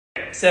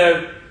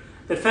So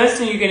the first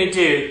thing you're going to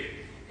do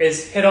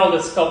is hit all the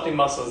sculpting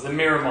muscles, the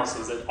mirror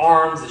muscles, the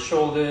arms, the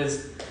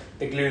shoulders,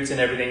 the glutes and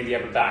everything, the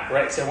upper back,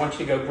 right? So I want you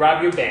to go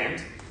grab your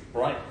band,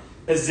 right?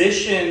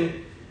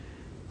 Position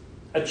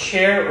a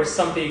chair or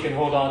something you can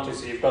hold on to.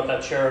 So you've got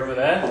that chair over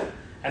there.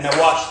 And now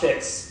watch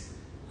this.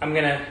 I'm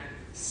going to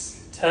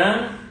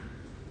turn,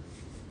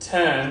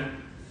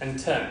 turn, and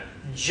turn.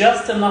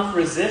 Just enough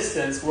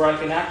resistance where I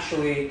can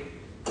actually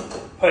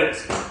put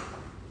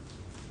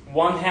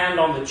one hand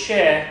on the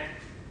chair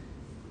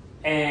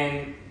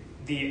and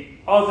the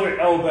other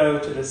elbow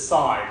to the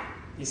side.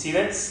 You see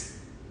this?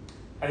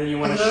 And then you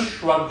want to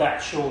shrug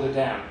that shoulder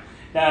down.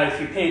 Now, if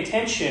you pay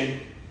attention,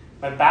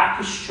 my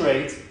back is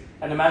straight,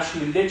 and I'm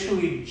actually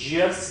literally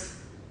just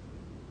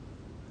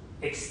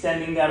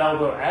extending that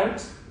elbow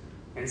out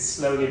and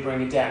slowly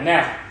bring it down.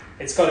 Now,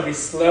 it's got to be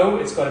slow,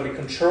 it's got to be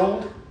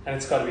controlled, and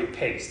it's got to be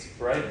paced,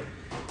 right?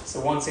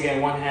 So once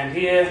again, one hand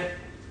here,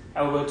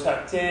 elbow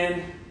tucked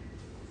in,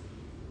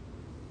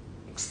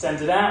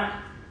 extend it out,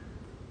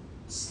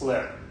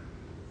 slow.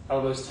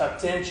 Elbows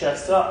tucked in,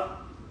 chest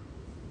up.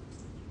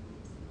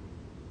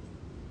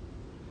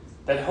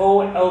 That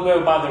whole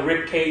elbow by the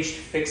rib cage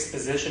fixed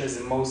position is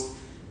the most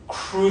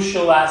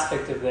crucial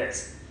aspect of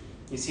this.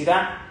 You see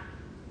that?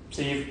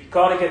 So you've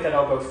got to get that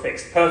elbow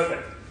fixed.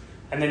 Perfect.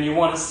 And then you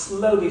want to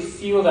slowly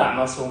feel that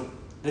muscle.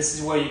 This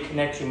is where you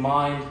connect your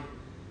mind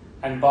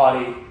and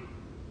body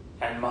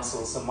and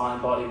muscle. So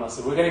mind, body,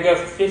 muscle. We're going to go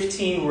for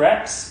 15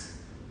 reps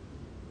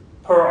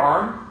per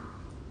arm.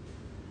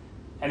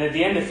 And at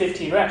the end of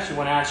 15 reps, you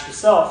want to ask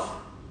yourself,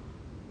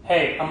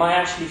 hey, am I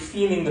actually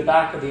feeling the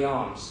back of the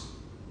arms?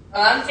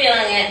 Oh, I'm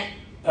feeling it.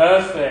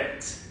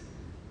 Perfect.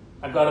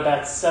 I've got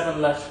about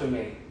 7 left for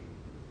me.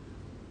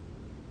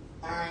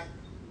 9.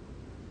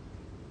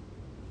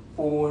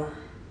 4,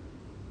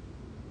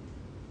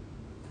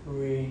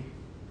 3,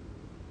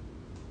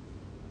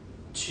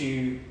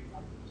 2,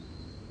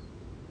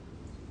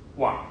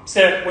 1.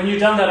 So when you've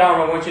done that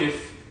arm, I want you to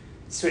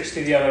switch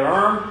to the other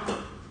arm.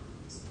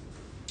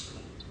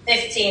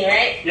 15,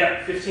 right?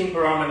 Yeah, 15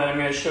 per arm, and then I'm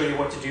going to show you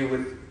what to do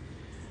with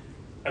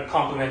a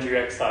complementary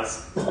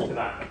exercise to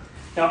that.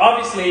 Now,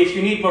 obviously, if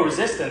you need more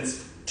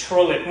resistance,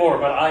 twirl it more,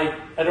 but I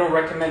don't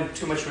recommend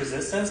too much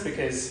resistance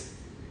because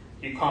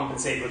you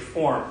compensate with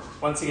form.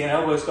 Once again,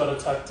 elbows got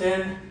to tucked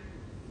in.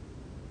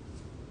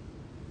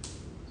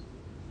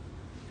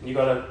 And you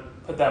got to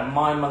put that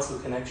mind-muscle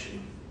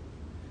connection.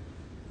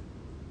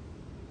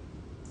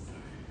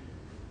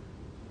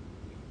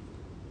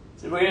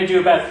 So we're going to do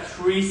about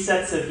 3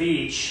 sets of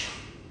each,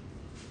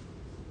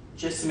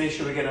 just to make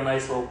sure we get a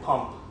nice little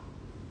pump.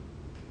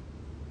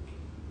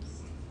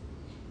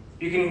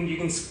 You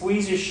can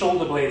squeeze your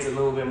shoulder blades a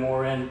little bit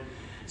more in,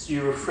 so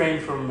you refrain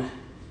from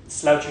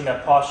slouching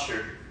that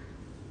posture.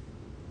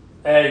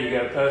 There you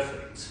go,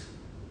 perfect.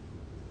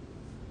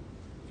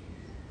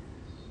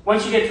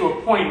 Once you get to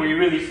a point where you're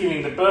really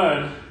feeling the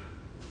burn,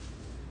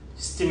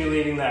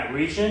 stimulating that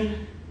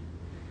region,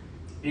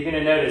 you're going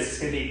to notice it's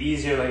going to be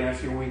easier like in a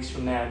few weeks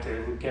from now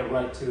to get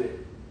right to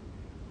it.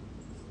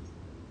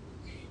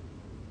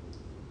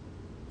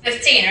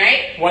 15,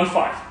 right?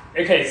 1-5.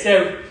 Okay,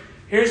 so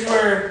here's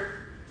where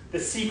the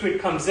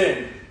secret comes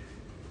in.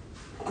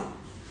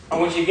 I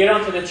want you to get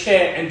onto the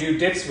chair and do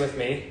dips with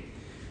me,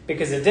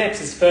 because the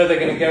dips is further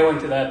going to go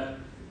into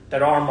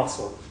that arm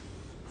muscle.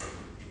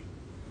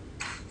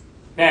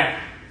 Now,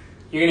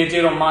 you're going to do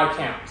it on my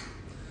count,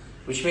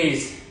 which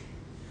means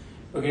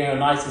we're going to go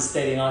nice and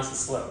steady, nice and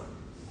slow.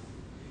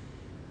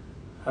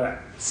 All right,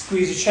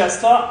 squeeze your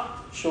chest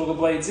up, shoulder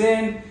blades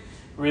in,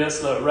 real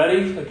slow.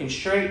 Ready? Looking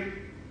straight.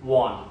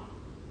 1,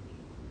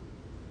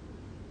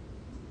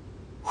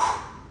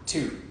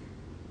 2,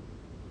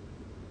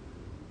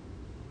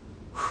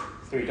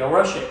 3. Don't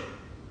rush it.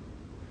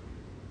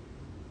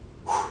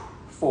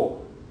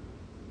 4,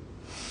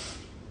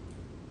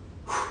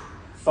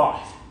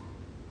 5,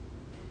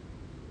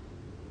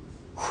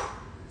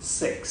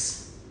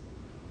 6.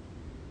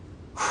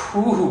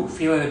 Ooh,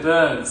 feeling the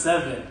burn.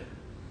 7,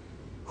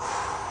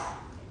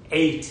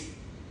 8,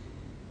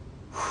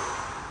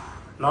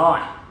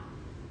 9,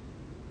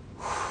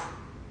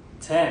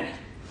 10,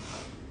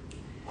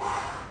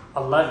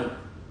 11,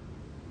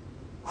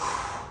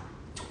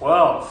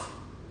 12,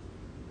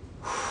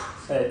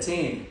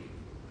 13,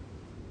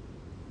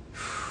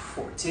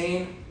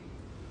 14,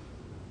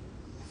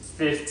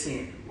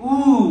 15.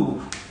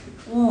 Ooh,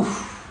 ooh.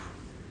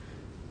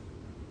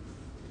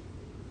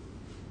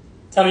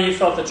 Tell me you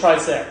felt the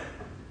tricep.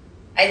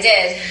 I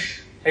did.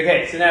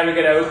 Okay, so now we're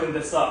going to open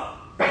this up.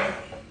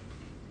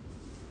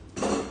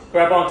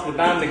 Grab onto the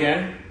band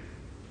again.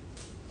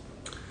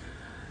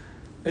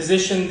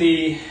 Position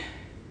the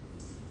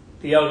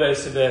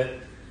elbows to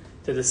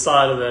the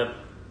side of the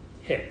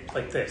hip,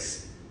 like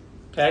this.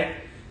 Okay?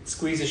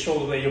 Squeeze the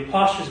shoulder blade. Your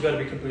posture's got to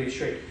be completely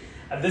straight.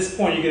 At this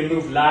point, you're going to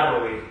move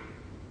laterally.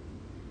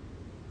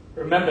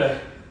 Remember,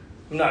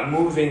 I'm not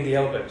moving the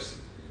elbows.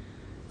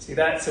 See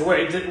that? So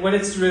what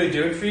it's really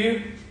doing for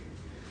you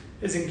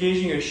is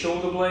engaging your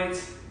shoulder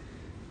blades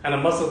and a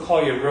muscle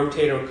called your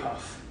rotator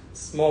cuff.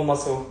 Small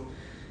muscle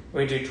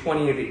We do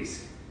 20 of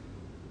these.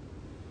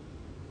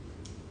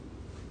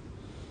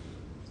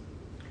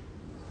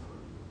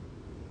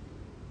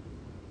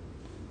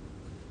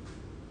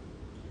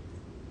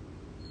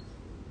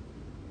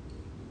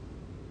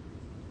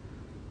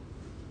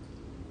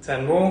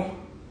 Ten more.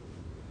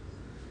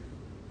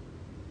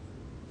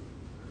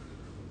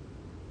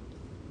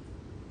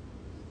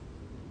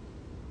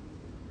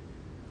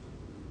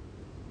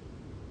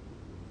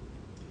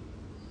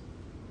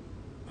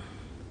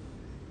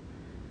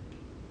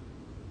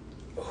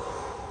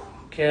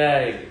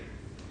 Okay,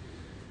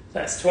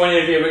 that's 20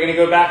 of you. We're going to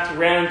go back to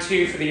round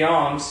 2 for the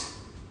arms.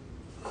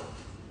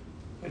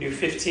 We'll do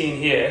 15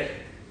 here.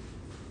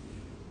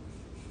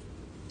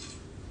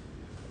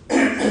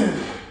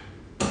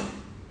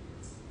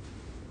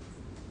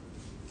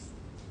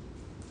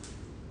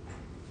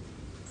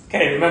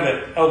 Okay,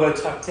 remember, elbow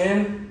tucked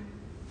in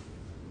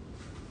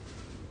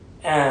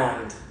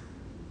and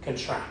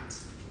contract.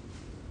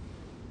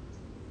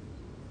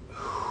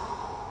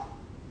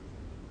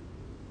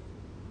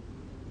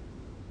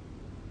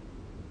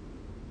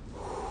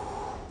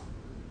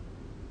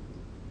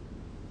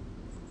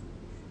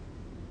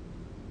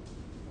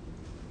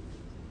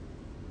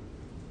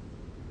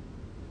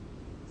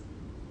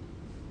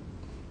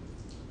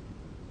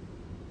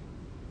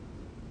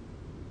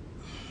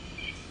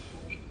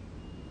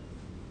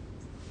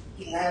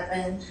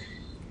 11.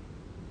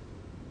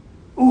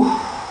 Ooh.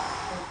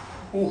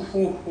 Ooh,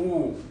 ooh,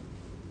 ooh.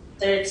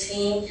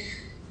 13.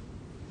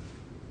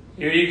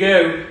 Here you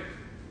go.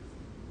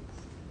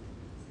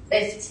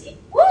 15.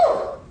 Woo!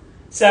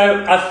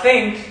 So I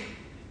think,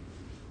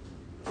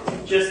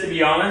 just to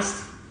be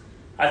honest,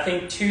 I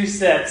think 2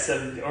 sets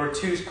of, or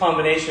 2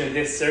 combination of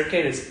this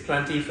circuit is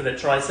plenty for the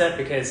tricep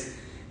because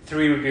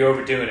 3 would be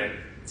overdoing it.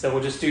 So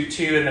we'll just do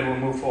 2 and then we'll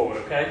move forward,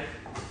 okay?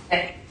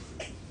 Okay.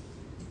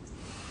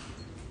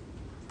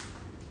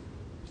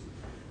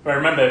 But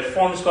remember,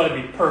 form's got to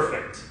be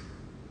perfect.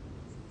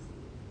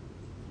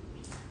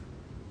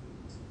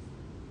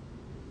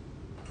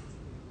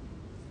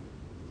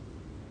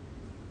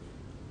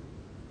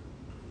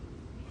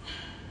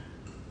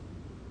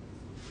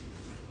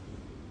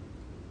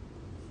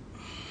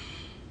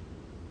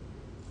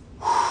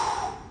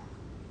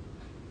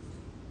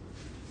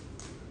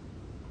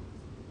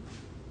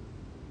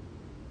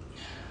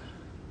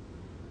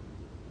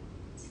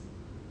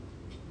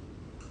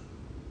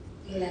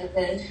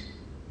 Eleven.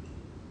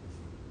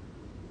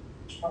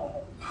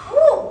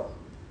 Woo!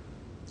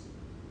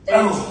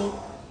 13.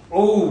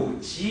 Oh,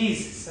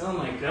 Jesus. Oh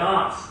my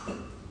God.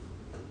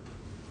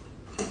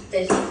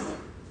 15.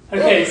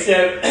 Okay,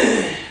 so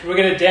we're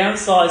going to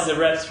downsize the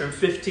reps from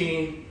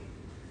 15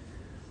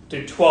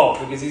 to 12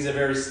 because these are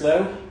very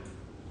slow.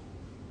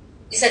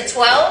 You said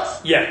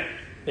 12? Yeah.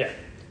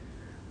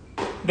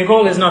 The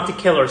goal is not to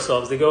kill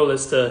ourselves. The goal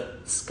is to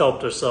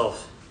sculpt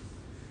ourselves.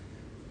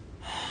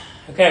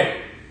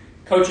 Okay,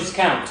 coach's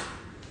count.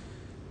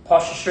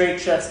 Posture straight,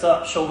 chest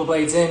up, shoulder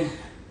blades in,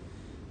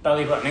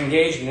 belly button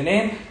engaged and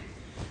in,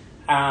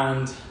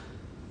 and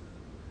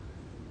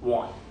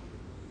 1,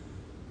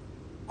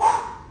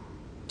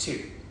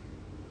 2,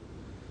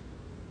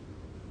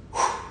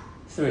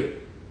 3,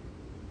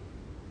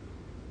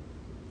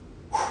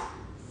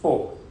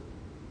 4,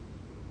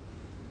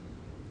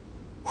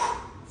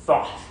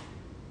 5,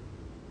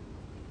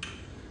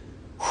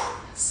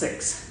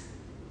 6,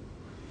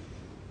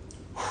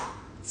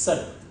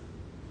 7,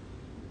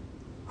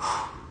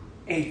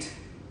 8,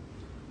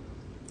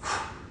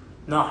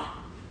 9,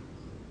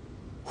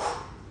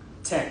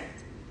 10,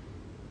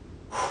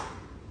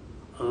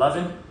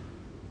 11,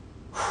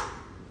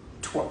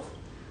 12.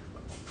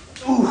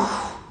 Ooh.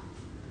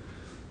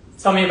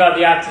 Tell me about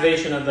the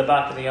activation of the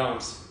back of the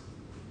arms.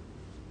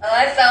 Oh,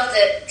 I felt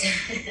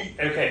it.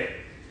 Okay.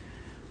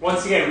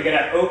 Once again, we're going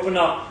to open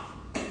up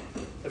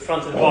the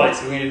front of the body.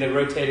 So we're going to do the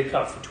rotated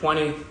cup for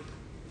 20.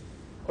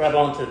 Grab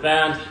onto the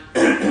band.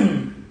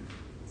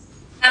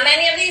 How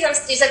many of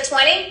these? You said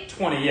 20?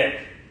 20, yeah.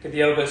 Get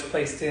the elbows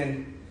placed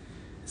in.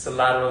 It's a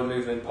lateral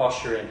movement,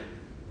 posture in.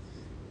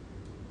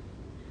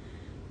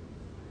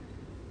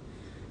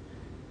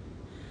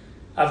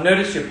 I've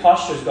noticed your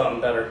posture's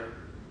gotten better.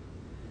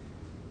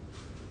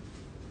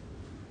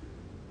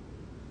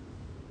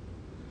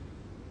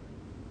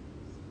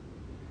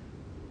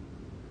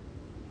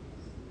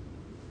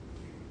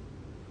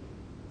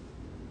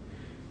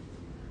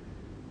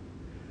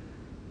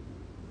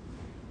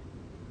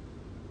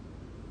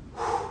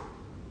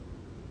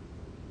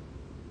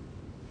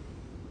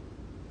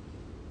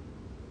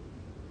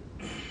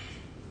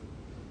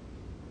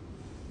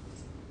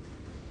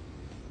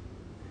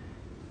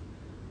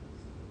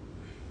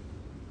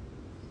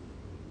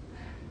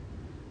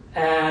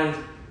 And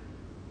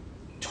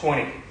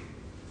 20.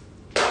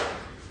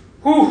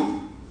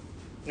 Whew.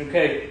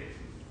 Okay.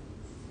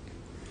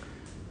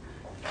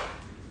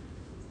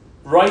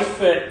 Right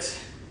foot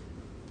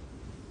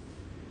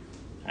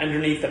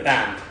underneath the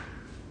band.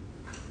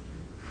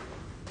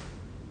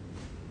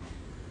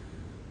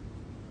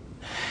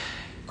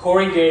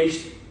 Core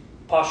engaged,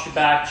 posture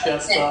back,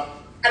 chest Okay. up.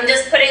 I'm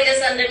just putting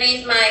this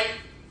underneath my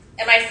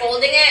Am I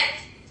folding it?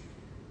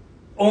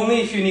 Only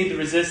if you need the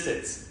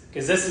resistance,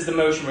 because this is the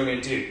motion we're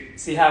going to do.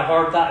 See how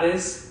hard that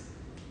is?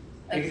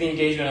 Look at the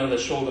engagement of the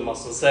shoulder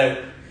muscle.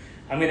 So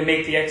I'm going to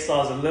make the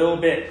exercise a little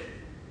bit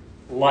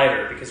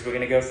lighter because we're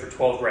going to go for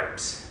 12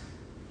 reps.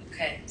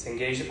 Okay. Let's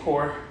engage the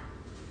core.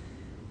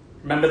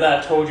 Remember that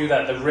I told you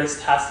that the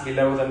wrist has to be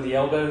lower than the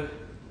elbow?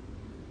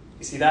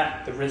 You see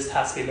that? The wrist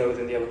has to be lower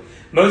than the elbow.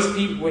 Most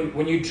people,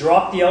 when you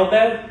drop the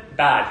elbow,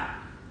 bad.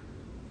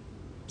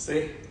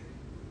 See?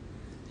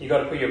 You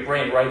got to put your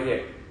brain right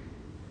here.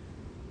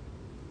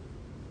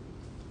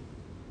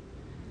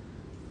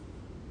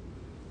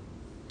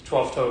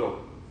 Total.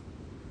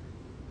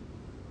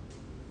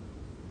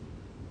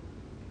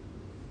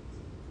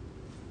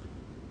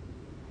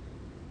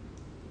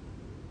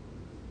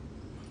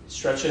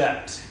 Stretch it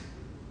out.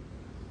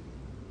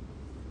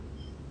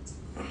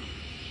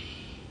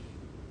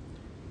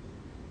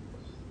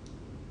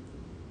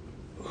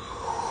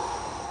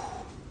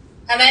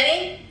 How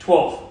many?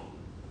 12.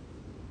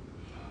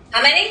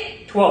 How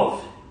many?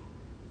 12.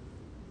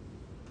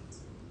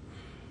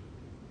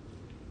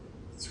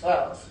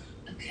 12.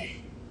 Okay.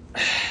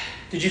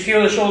 Did you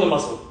feel the shoulder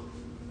muscle?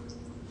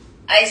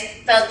 I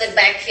felt it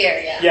back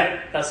here, yeah.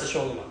 Yeah, that's the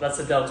shoulder muscle. That's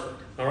the deltoid.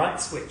 All right,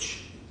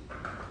 switch.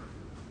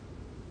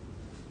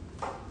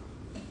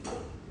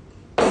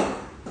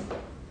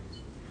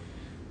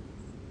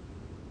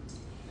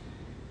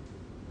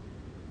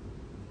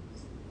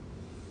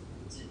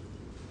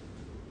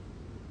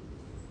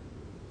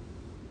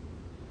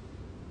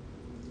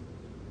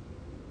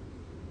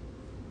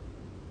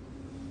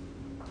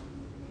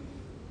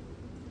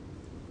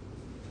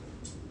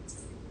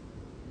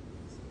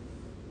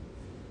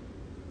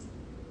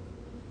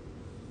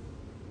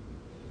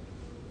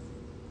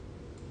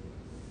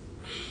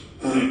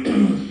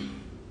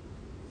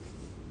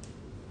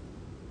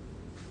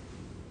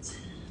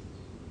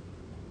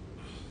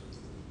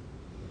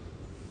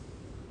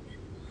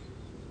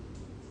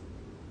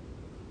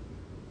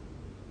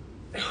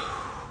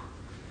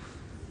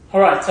 All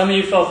right, tell me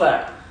you felt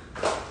that.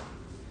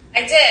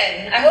 I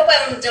did. I hope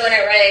I'm doing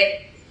it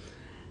right.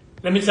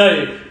 Let me tell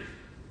you,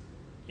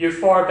 you're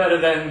far better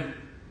than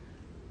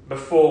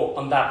before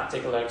on that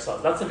particular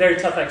exercise. That's a very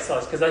tough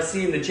exercise because I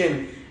see in the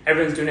gym,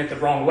 everyone's doing it the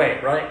wrong way,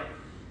 right?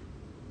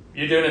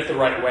 You're doing it the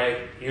right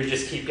way. You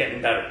just keep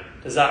getting better.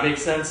 Does that make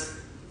sense?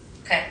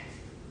 Okay.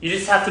 You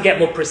just have to get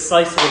more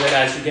precise with it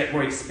as you get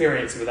more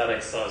experience with that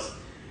exercise.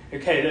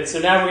 Okay, so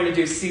now we're going to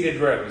do seated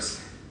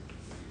rows.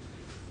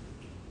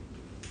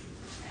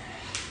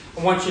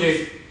 I want you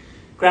to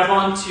grab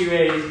onto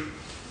a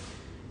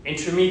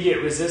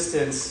intermediate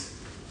resistance,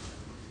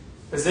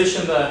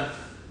 position the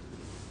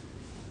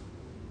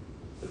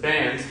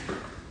band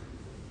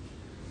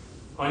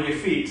on your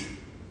feet,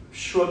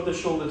 shrug the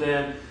shoulder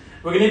down.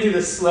 We're going to do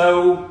the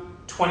slow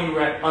 20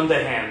 rep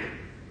underhand.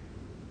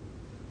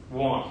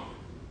 1,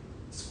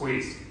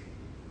 squeeze.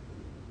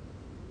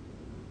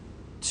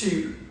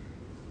 2,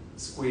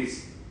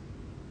 squeeze.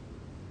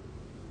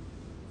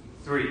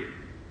 3,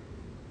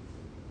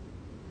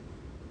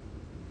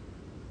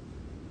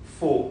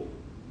 4,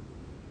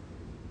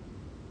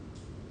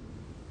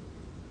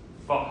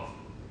 5,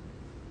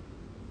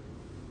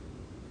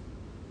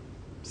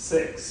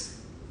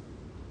 6,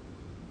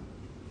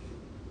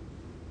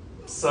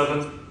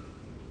 7,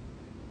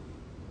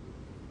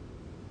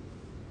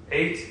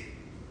 8,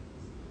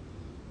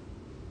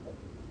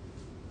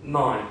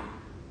 9,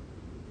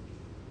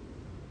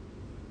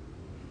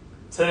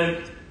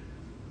 10,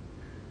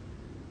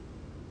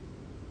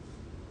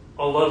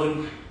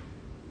 11,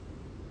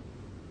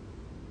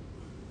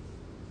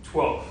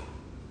 12,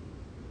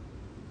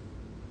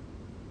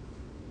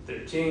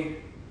 13,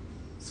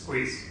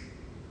 squeeze,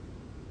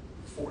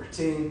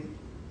 14,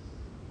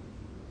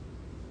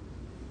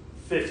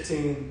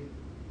 15,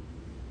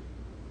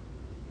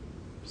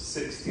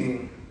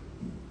 16,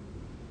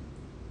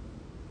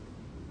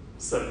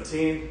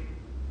 17,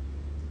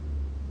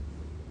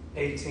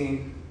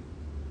 18,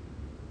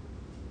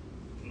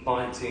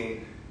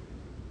 19,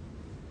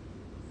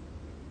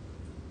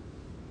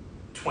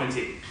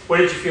 20. Where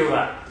did you feel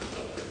that?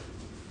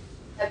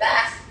 My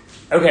back.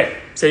 Okay,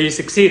 so you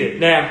succeeded.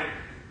 Now,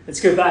 let's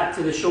go back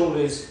to the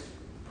shoulders.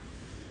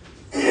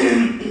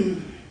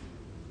 I'm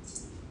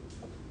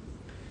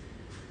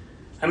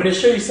going to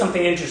show you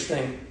something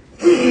interesting.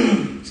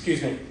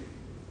 Excuse me.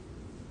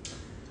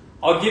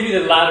 I'll give you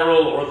the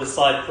lateral or the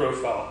side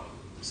profile.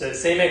 So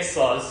same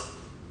exercise.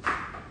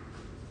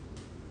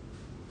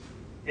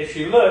 If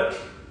you look,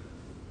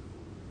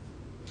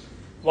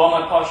 while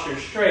my posture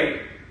is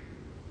straight,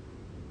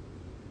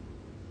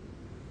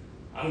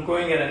 I'm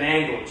going at an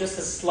angle, just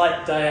a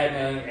slight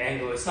diagonal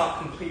angle. It's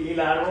not completely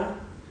lateral,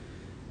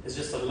 it's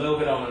just a little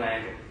bit on an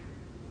angle.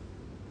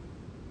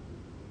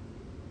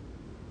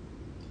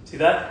 See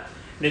that?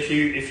 And if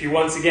you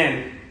once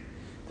again,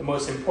 the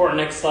most important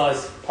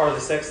exercise, part of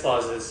this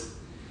exercise is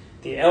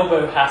the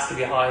elbow has to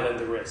be higher than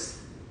the wrist.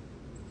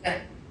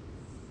 Okay.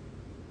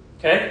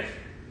 Okay?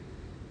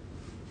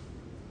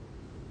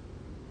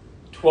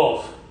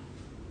 12.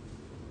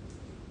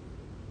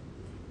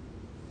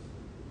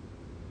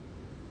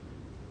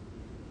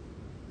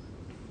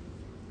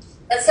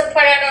 That's the part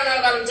I don't know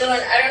if I'm doing.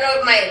 I don't know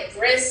if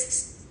my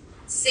wrist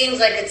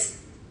seems like it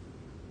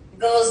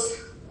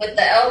goes with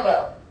the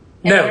elbow.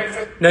 No.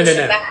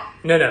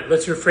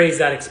 Let's rephrase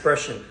that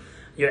expression.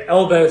 Your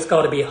elbow's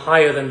got to be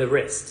higher than the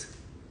wrist.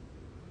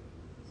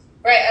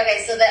 Right,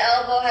 okay, so the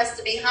elbow has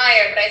to be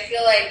higher, but I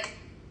feel like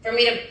for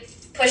me to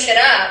push it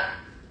up,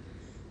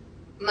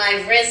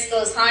 my wrist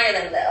goes higher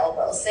than the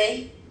elbow,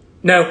 see?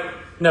 No,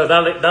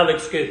 that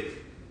looks good.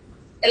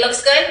 It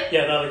looks good?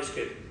 Yeah, that looks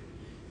good.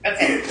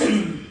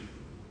 Okay.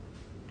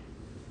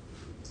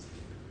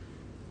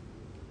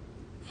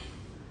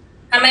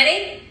 How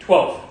many?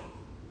 12.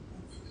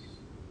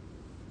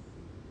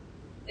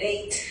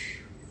 8.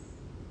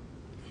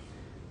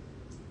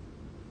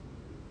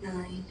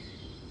 9.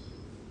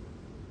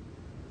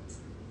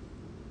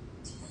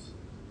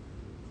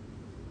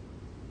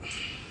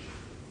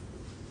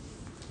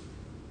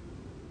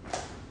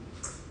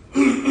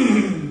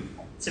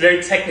 It's a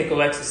very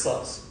technical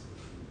exercise.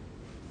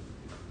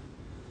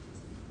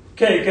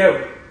 Okay,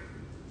 go.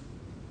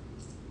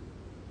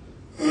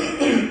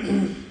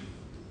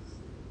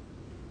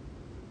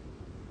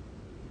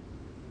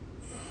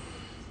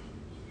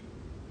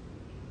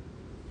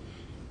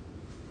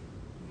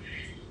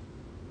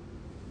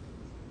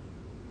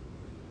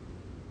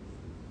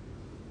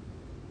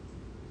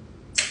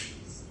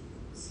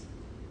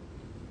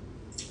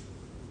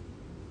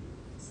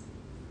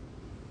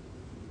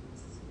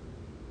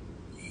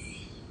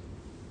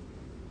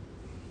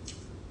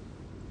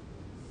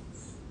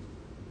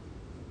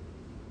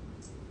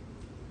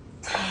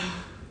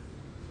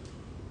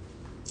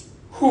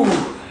 Whew.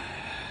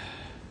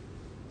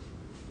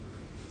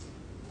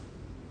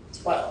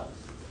 12.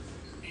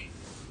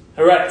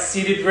 All right,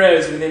 seated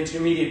rows with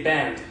intermediate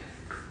band.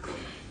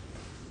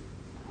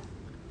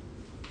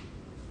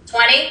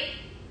 20.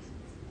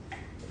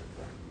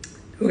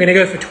 We're going to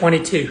go for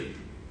 22.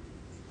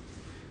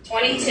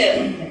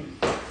 22.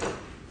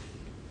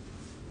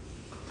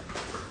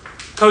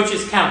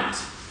 Coaches count.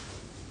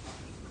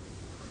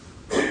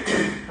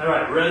 All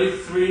right, ready?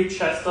 3,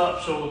 chest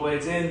up, shoulder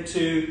blades in,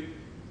 2,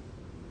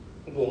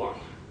 1.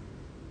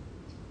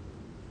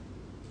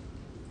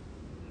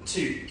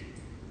 2.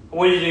 I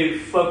want you to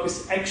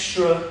focus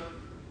extra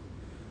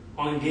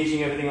on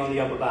engaging everything on the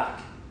upper back.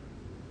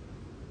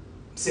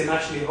 See, I'm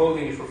actually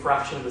holding it for a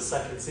fraction of a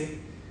second, see?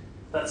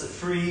 That's a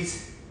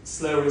freeze,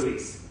 slow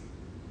release.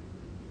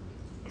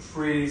 A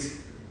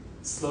freeze,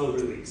 slow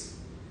release.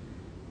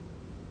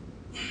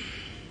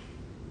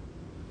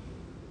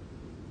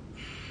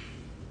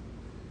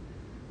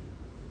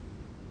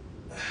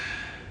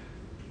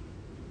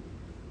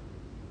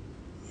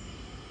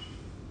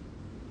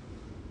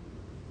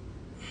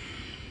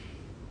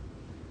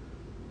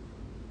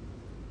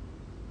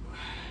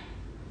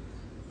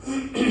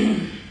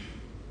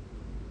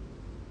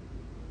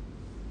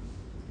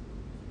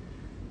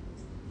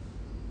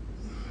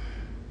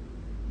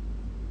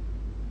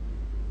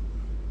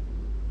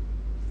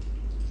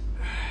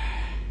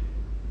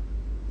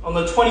 On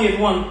the 20th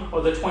one,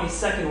 or the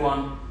 22nd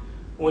one,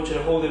 I want you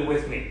to hold it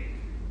with me.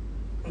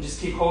 And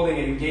just keep holding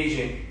and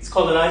engaging. It's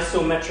called an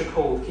isometric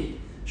hold.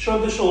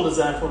 Shrug the shoulders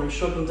down for me,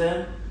 shrug them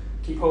down.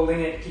 Keep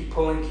holding it, keep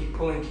pulling, keep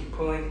pulling, keep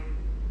pulling.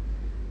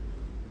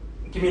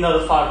 Give me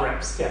another 5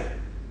 reps, okay.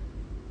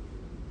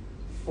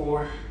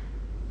 4,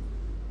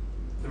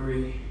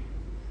 3,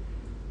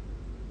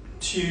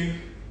 2,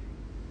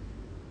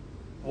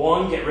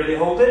 1. Get ready to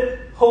hold it.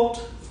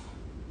 Hold.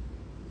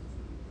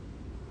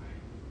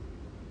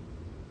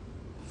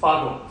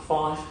 5 more.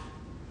 5,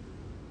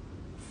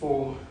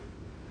 4,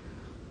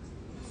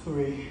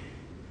 3,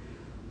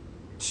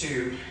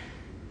 2,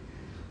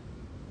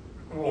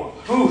 1.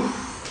 Whew.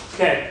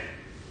 Okay.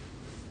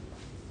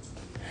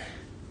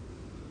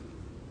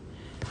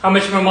 How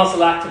much more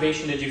muscle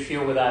activation did you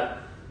feel with that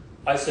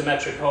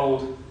isometric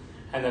hold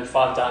and then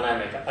 5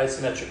 dynamic?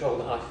 Isometric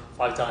hold,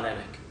 5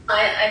 dynamic.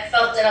 I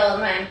felt it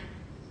all in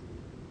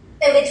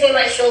between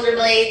my shoulder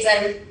blades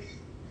and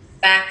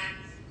back.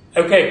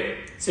 Okay,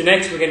 so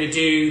next we're going to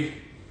do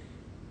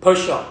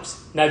push-ups.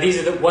 Now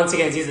these are once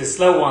again, these are the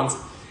slow ones.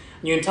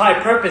 And your entire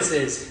purpose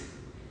is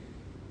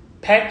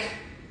pec,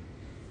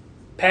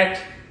 a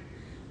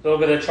little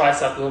bit of the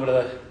tricep, a little bit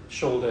of the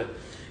shoulder.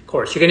 Of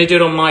course, you're going to do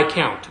it on my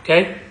count,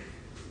 okay?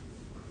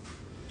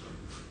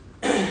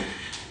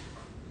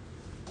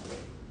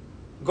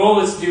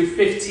 Goal is to do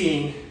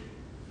 15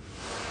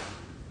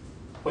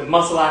 with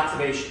muscle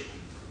activation.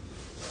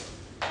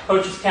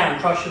 Coaches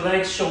count, cross your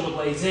legs, shoulder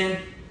blades in,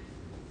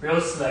 real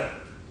slow.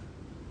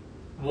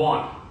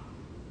 1,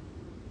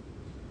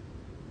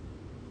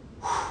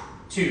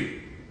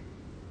 2,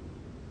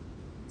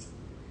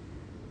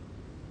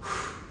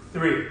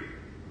 3,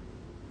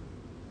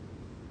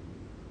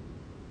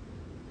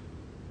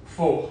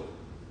 4,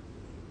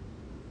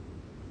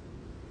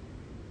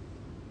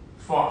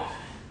 5,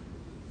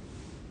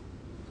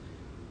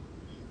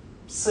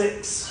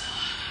 6,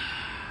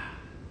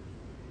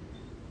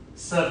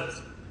 7,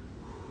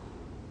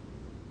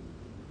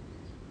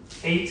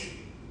 8,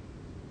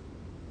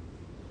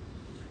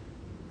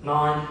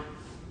 9,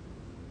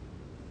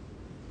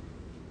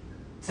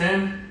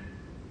 10,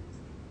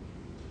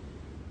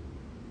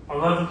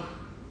 11,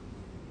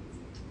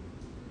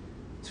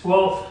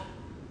 12,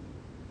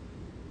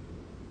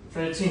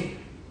 13,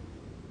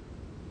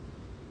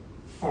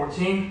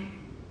 14,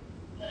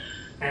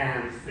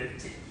 and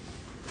 15.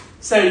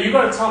 So you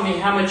got to tell me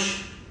how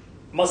much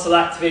muscle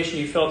activation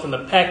you felt in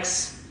the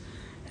pecs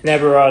and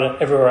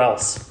everywhere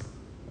else.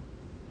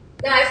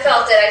 No, I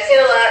felt it. I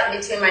feel a lot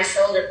in between my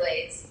shoulder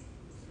blades,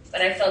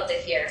 but I felt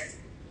it here.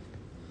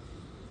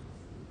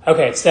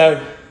 Okay,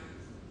 so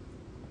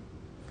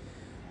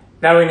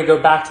now we're going to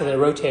go back to the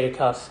rotator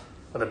cuff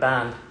or the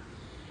band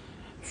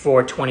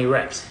for 20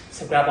 reps.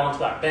 So grab onto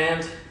that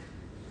band,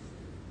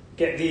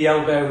 get the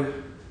elbow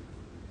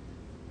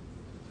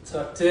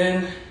tucked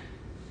in,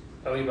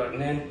 belly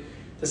button in.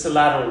 This is a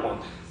lateral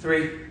one.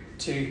 3,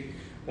 2,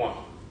 1.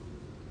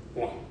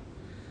 1,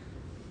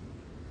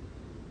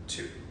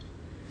 2,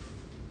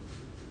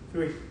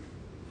 3,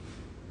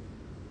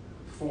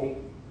 4,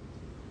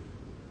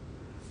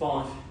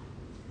 5,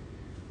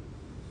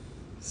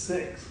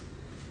 6,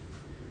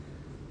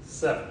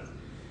 7,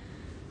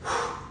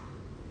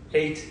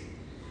 8,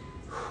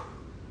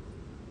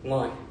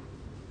 9,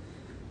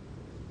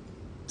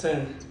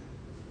 10,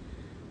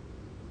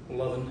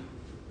 11,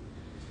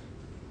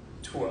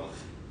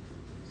 12.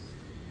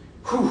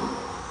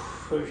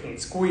 13,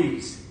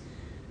 squeeze.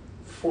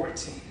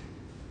 14,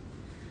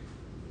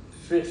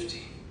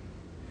 15,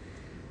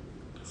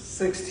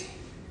 16,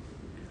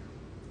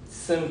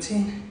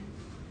 17,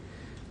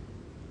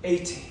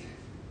 18,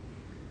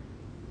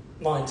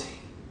 19,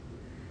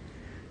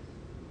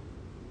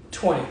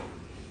 20.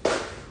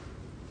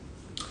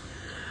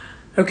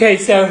 Okay,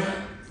 so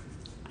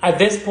at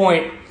this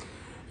point,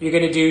 you're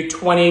going to do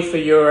 20 for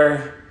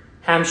your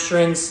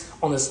hamstrings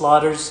on the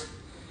sliders.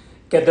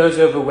 Get those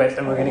over with,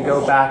 and we're going to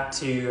go back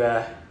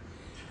to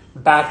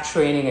back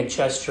training and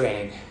chest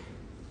training.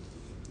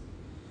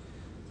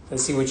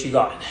 Let's see what you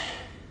got.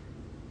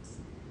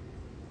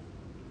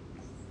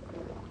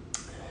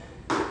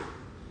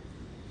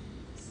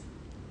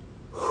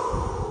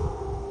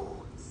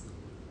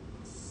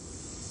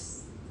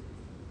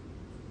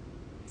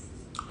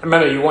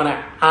 Remember, you want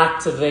to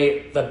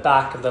activate the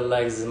back of the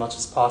legs as much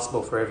as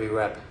possible for every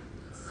rep.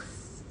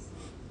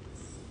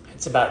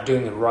 It's about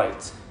doing it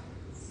right.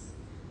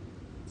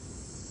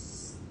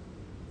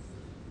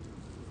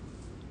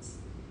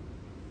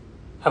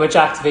 How much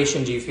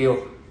activation do you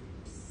feel?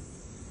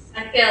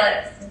 I feel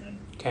it.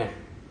 Okay.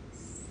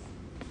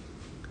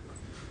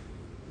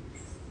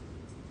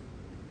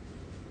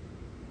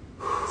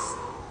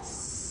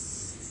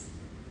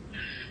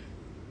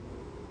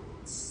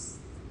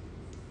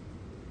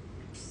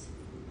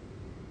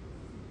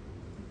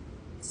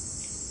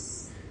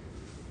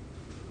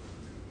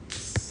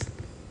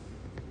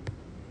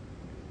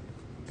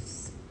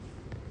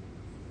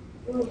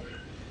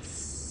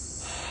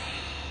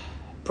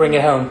 Bring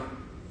it home.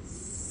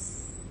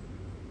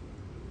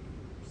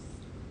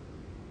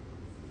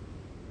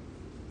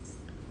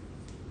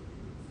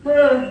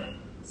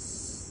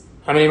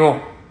 How many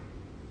more?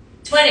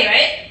 20,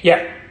 right?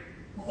 Yeah.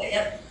 Okay,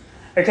 yep.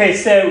 Okay,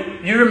 so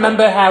you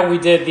remember how we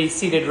did the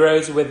seated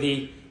rows with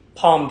the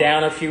palm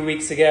down a few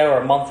weeks ago or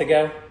a month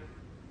ago?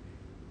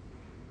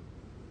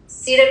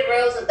 Seated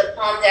rows with the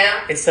palm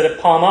down. Instead of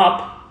palm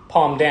up,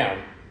 palm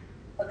down.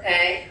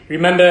 Okay.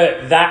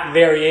 Remember that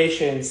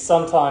variation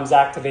sometimes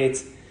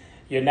activates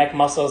your neck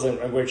muscles,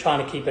 and we're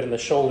trying to keep it in the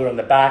shoulder and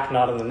the back,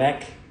 not in the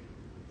neck.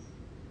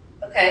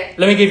 Okay.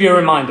 Let me give you a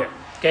reminder.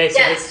 Okay, so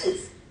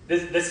Yes.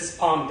 this is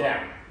palm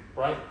down,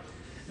 right?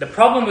 The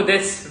problem with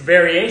this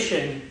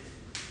variation,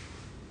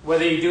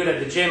 whether you do it at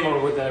the gym or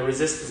with the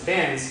resistance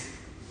bands,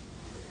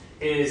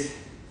 is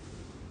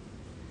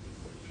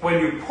when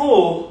you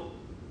pull,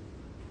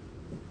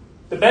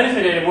 the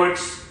benefit it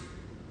works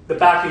the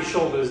back of your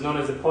shoulders, known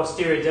as the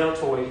posterior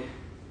deltoid,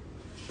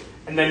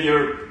 and then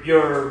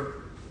your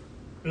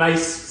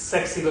nice,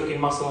 sexy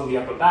looking muscle in the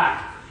upper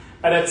back.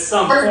 But at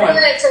some point, I'm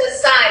pulling it to the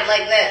side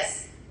like this.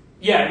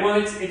 Yeah,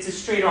 well, it's a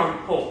straight arm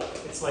pull.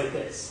 It's like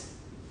this.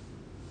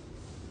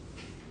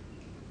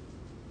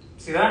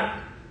 See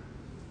that?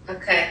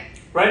 Okay.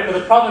 Right? But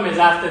the problem is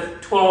after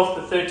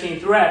 12th to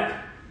 13th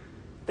rep,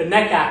 the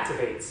neck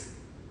activates.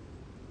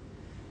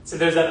 So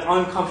there's that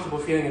uncomfortable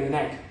feeling in the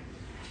neck.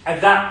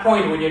 At that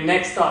point, when your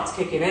neck starts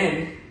kicking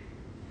in,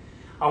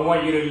 I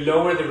want you to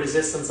lower the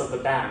resistance of the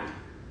band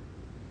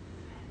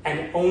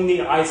and only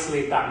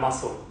isolate that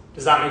muscle.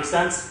 Does that make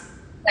sense?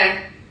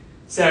 Okay.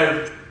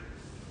 So,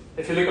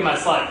 if you look at my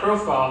slide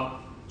profile,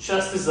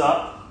 chest is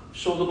up,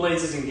 shoulder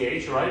blades is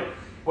engaged, right?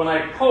 When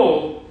I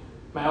pull,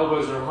 my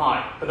elbows are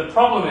high. But the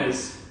problem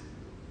is,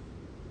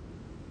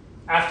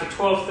 after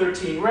 12,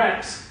 13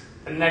 reps,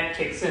 the neck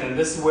kicks in, and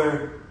this is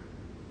where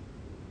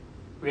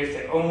we have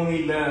to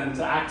only learn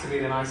to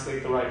activate and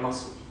isolate the right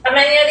muscle. How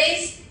many of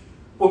these?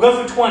 We'll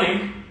go for 20,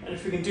 and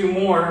if we can do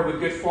more with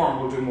good form,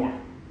 we'll do more.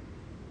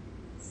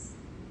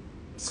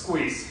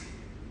 Squeeze.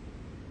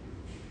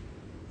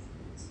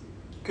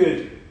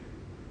 Good.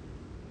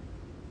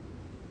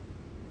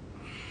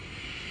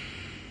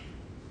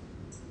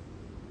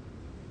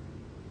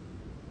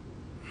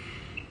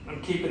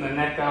 I'm keeping the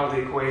neck out of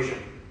the equation.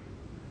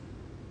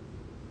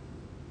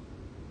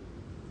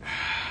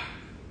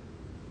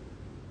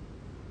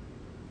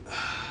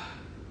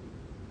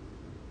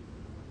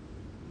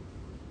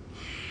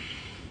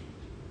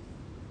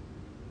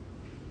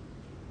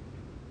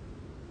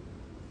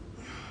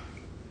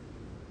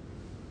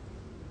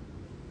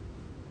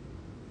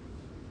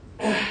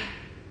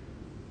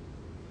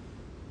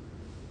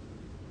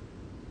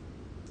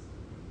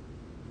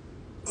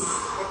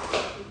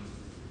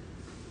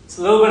 It's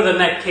a little bit of the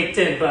neck kicked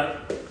in,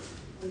 but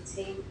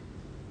 19,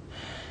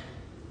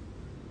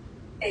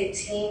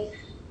 18,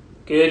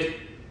 good.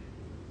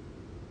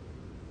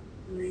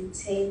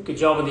 19, Good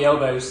job on the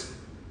elbows.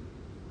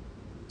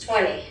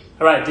 20.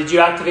 All right, did you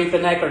activate the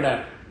neck or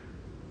no?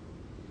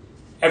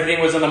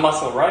 Everything was in the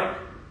muscle, right?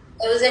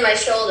 It was in my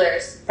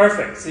shoulders.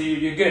 Perfect, so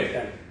you're good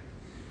then.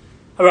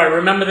 All right,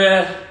 remember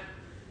the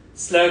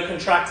slow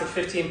contracted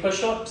 15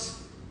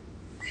 push-ups?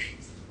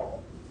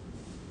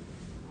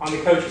 On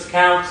the coach's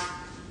count,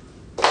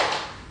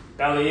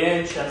 belly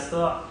in, chest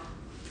up,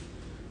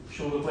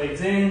 shoulder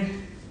blades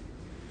in,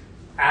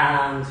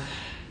 and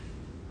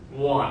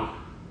 1,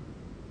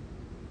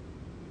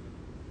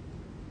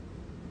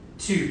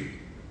 2,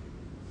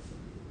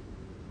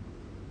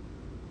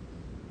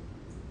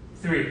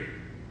 3,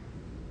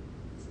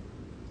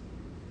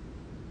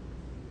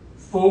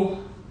 4,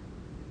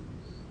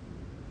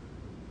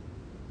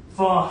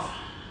 5,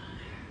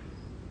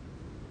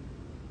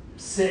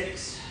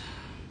 6,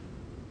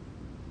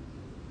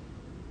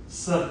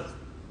 7,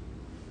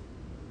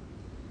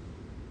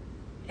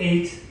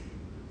 8,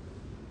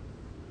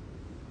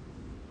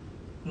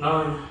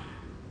 9,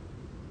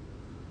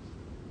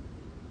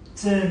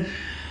 10,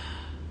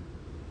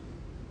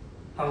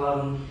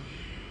 11,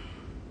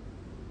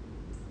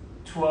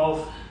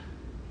 12,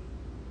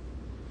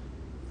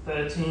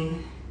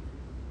 13,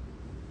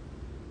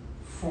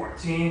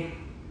 14,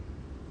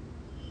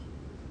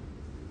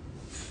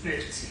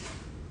 15.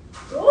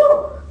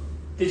 Ooh.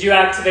 Did you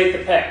activate the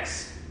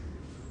pecs?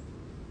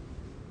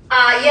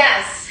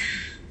 Yes.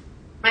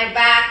 My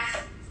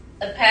back,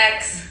 the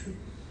pecs.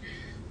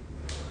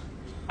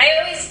 I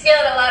always feel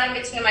it a lot in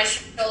between my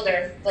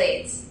shoulder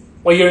blades.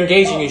 Well, you're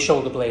engaging your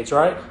shoulder blades,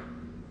 right?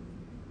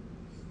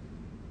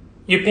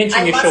 You're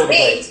pinching your shoulder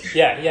blades.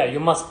 Yeah, you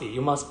must be.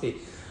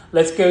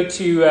 Let's go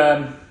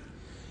to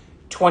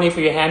 20 for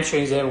your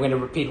hamstrings, and we're going to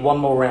repeat one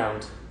more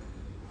round.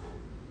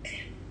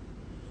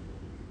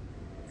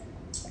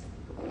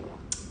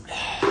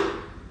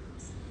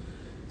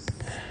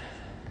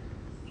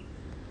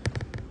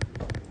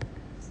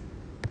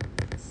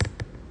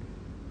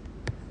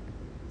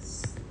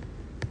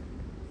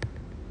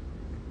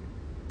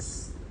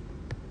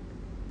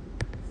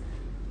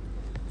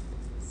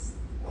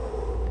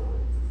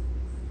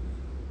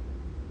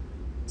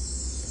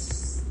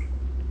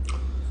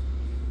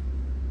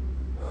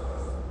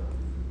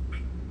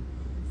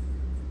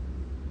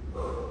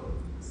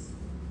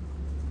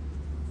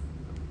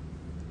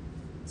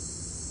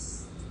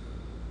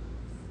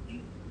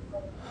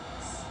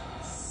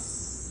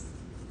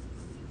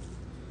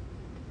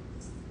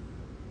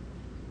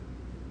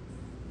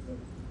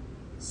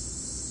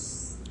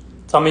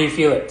 Tell me you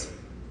feel it.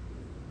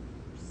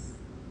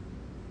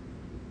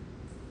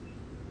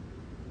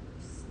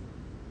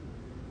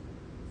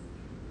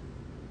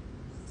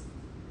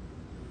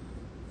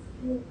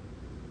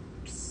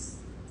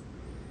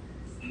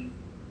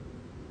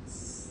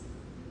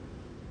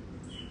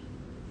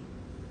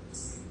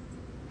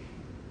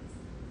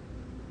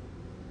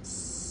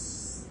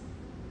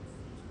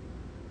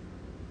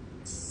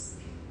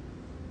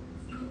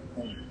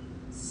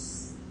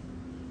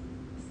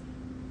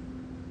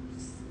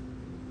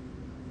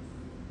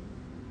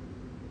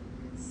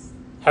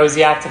 How was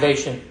the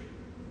activation?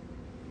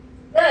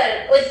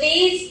 Good. With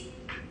these,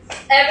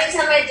 every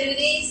time I do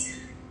these,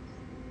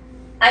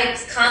 I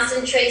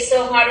concentrate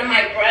so hard on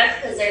my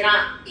breath because they're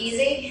not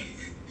easy.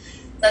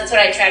 That's what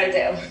I try to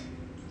do.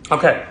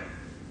 Okay.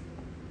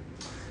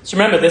 So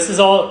remember, this is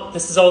all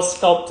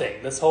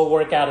sculpting. This whole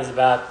workout is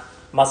about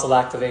muscle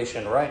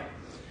activation, right?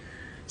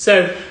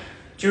 So,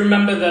 do you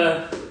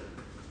remember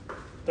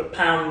the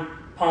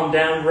palm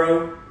down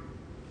row?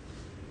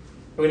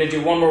 We're going to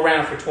do one more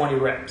round for 20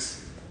 reps.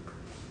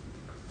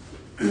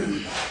 The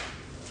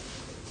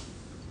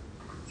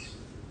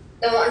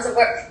ones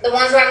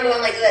where I'm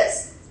going like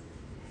this.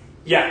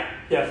 Yeah,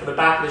 for the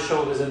back of the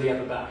shoulders and the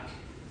upper back.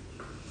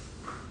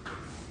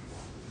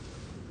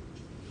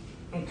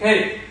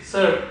 Okay,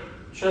 so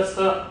chest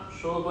up,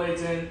 shoulder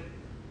blades in.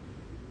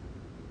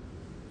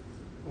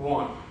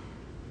 1,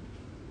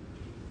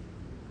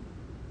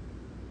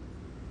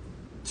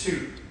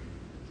 2,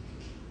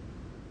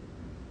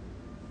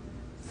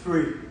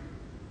 3,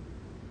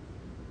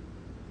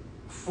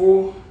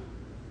 4,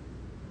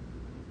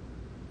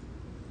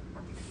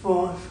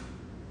 5,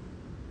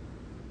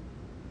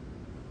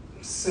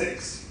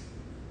 6,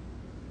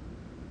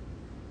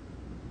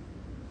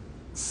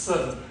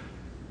 7,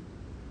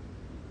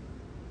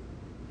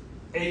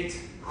 8,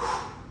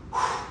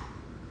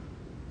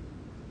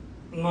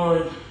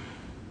 9,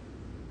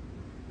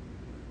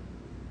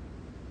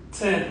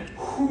 10,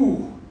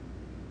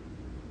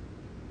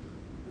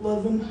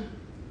 11,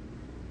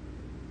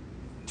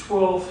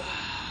 12,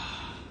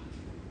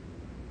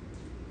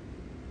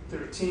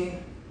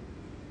 13,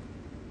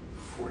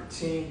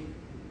 14,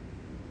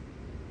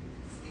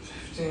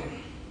 15,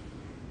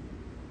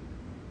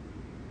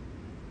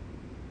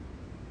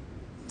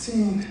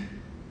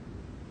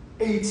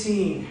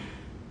 18,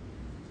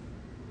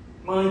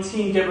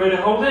 19, get ready,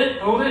 hold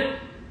it,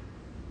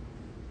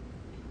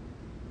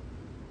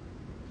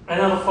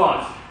 Another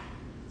 5.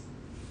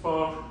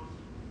 5,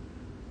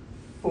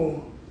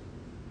 4,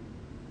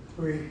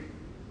 3,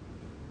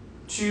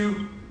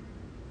 2.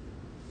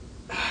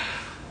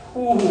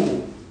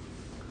 Ooh.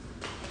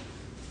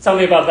 Tell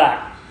me about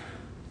that.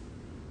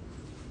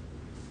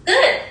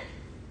 Good.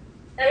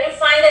 I didn't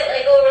find it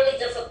like overly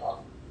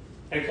difficult.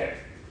 Okay.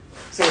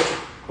 So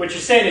what you're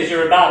saying is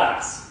you're a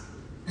badass.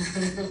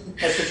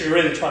 That's what you're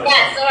really trying to say.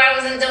 Yeah, so I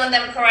wasn't doing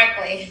them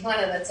correctly. One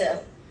of the two.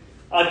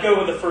 I'd go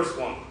with the first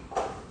one.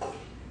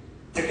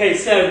 Okay,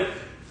 so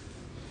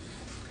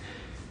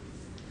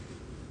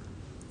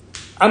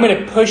I'm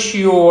going to push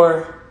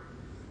your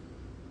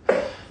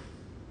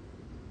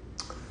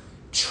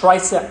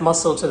tricep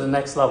muscle to the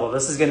next level.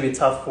 This is going to be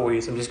tough for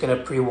you, so I'm just going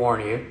to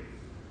pre-warn you.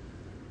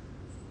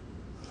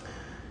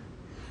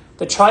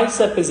 The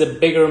tricep is a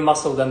bigger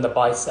muscle than the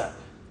bicep,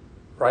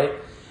 right?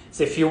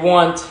 So if you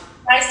want...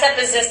 Tricep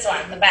is this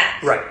one, the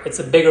back. Right, it's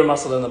a bigger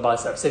muscle than the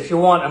bicep. So if you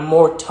want a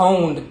more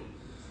toned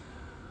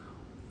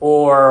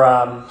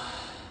or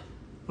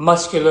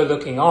muscular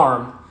looking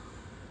arm,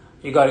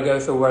 you got to go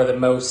through where the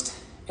most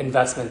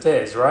investment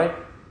is, right?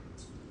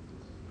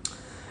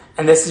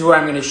 And this is where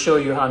I'm going to show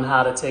you on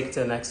how to take it to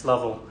the next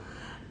level.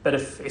 But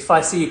if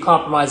I see you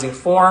compromising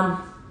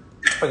form,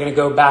 we're going to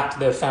go back to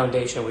the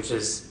foundation, which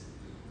is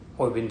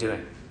what we've been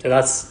doing. So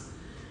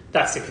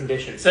that's the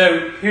condition.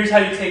 So here's how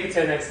you take it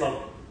to the next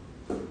level.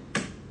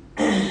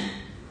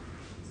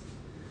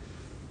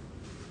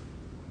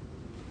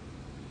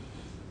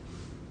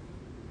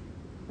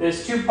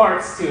 There's 2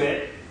 parts to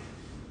it.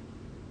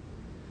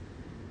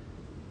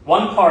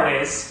 One part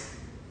is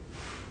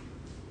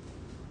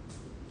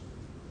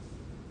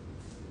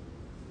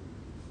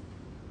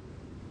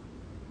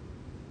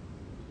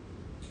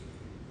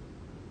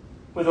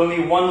with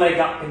only one leg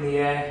up in the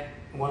air,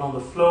 one on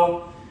the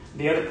floor.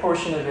 The other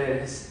portion of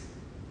it is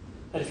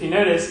that if you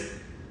notice,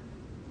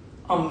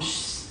 I'm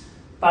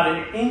about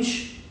an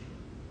inch,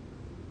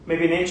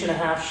 maybe an inch and a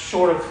half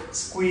short of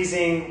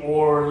squeezing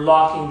or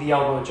locking the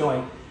elbow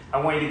joint. I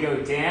want you to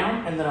go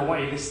down, and then I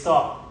want you to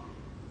stop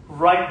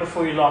right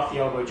before you lock the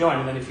elbow joint.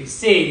 And then if you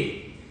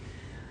see,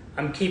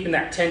 I'm keeping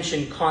that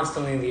tension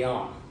constantly in the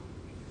arm.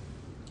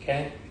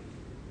 Okay?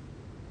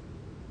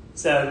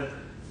 So,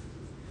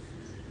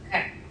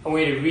 I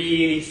want you to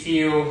really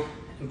feel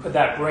and put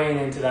that brain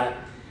into that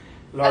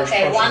large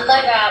portion. Okay, one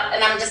leg up,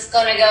 and I'm just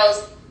going to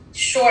go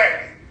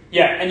short.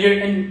 Yeah,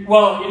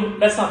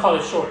 let's not call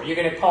it short. You're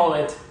going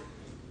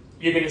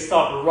to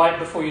stop right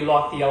before you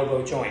lock the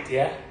elbow joint,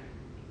 yeah?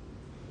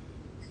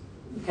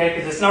 Okay,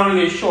 because it's not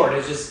really short,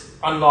 it's just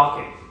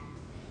unlocking.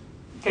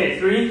 Okay,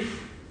 3,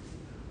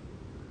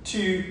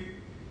 2,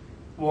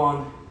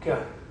 1,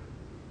 go.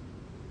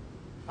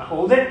 Now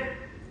hold it.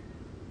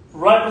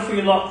 Right before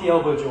you lock the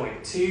elbow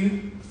joint.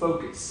 2,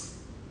 focus.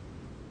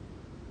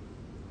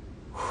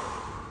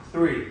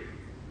 3.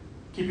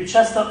 Keep your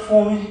chest up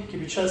for me.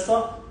 Keep your chest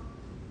up.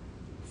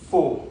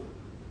 4.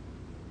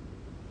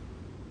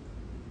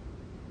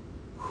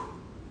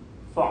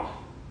 5.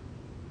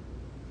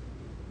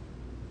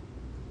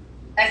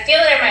 I feel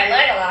it in my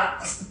leg a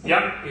lot.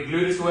 Yep, your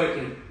glute is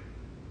working.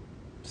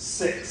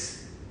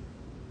 6.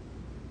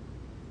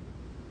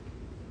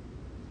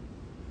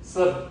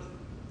 7.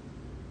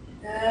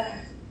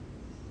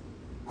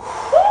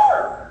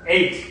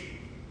 8.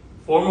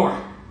 4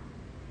 more.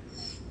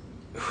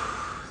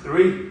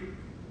 3.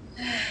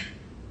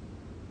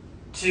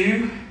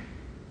 2.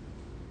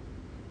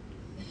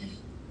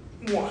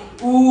 1.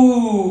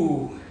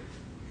 Ooh.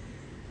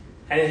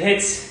 And it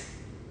hits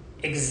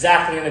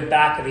exactly in the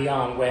back of the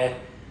arm where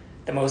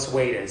the most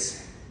weight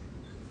is.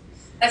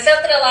 I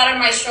felt it a lot on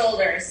my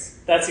shoulders.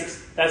 That's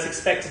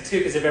expected too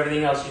because of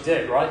everything else you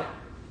did, right?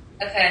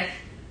 Okay.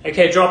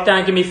 Okay, drop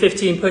down, give me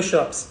 15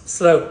 push-ups.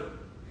 Slow.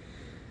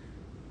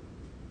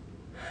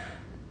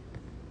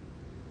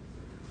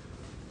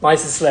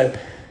 Nice and slow. Do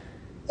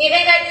you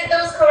think I did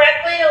those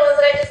correctly, the ones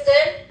that I just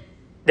did?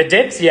 The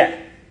dips, yeah.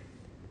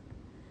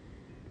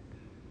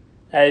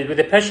 With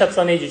the push-ups,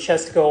 I need your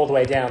chest to go all the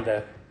way down,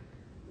 though.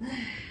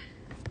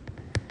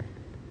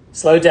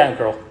 Slow down,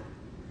 girl.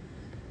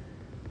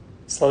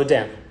 Slow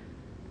down.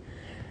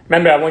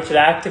 Remember, I want you to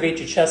activate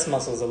your chest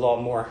muscles a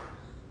lot more.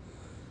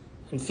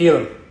 And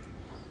feel them.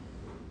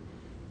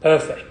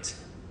 Perfect.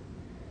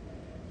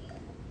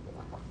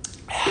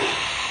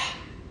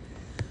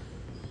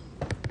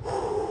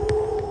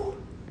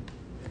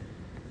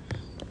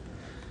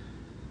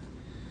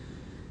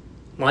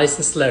 Nice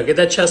and slow. Get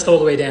that chest all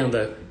the way down,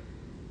 though.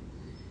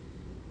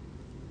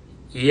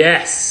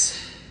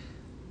 Yes.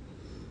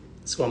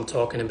 That's what I'm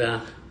talking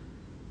about.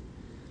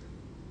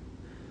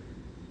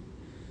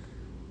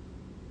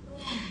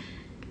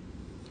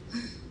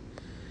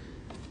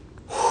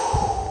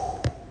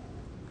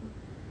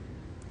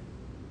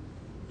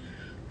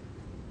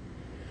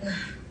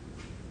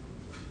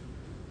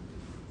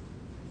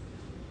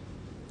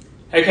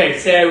 Okay,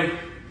 so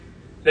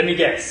let me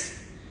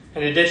guess.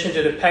 In addition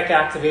to the pec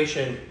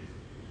activation,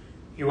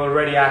 you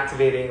already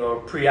activating or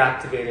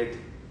pre-activated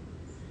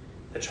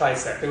the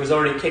tricep. It was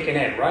already kicking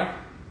in, right?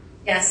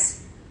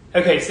 Yes.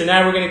 Okay, so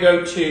now we're going to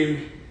go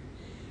to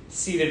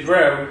seated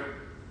row,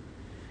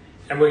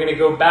 and we're going to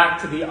go back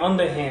to the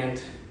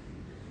underhand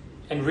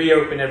and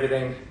reopen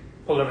everything,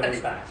 pull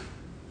everything back.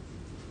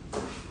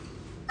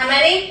 How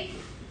many?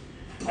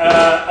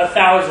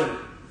 1,000.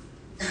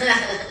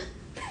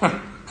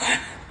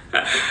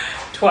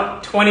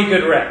 20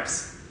 good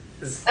reps.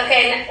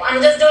 Okay, I'm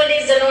just doing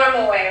these the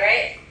normal way,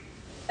 right?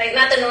 Like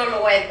not the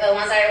normal way, the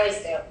ones I always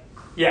do.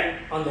 Yeah,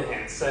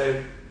 underhand.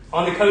 So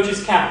on the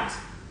coach's count.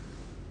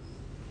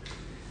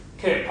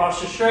 Okay,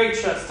 posture straight,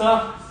 chest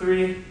up.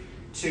 3,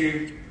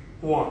 2,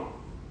 1.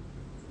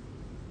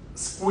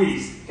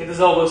 Squeeze. Get those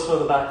elbows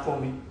further back for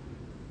me.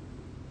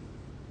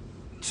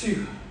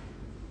 2,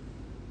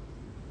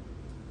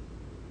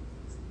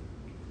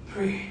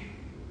 3,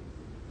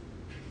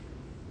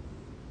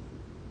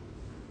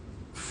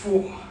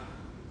 4.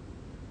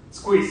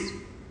 Squeeze.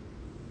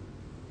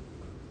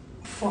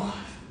 5,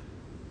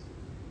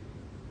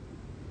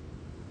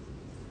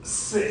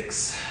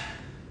 6.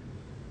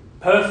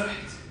 Perfect.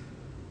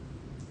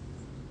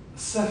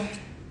 7.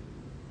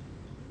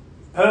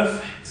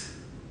 Perfect.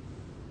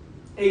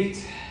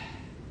 8.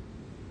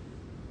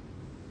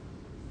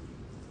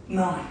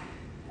 9.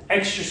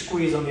 Extra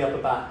squeeze on the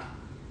upper back.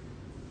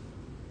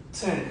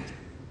 10.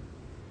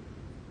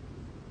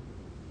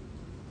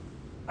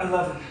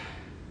 11.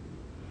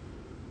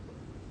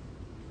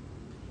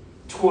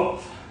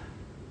 12.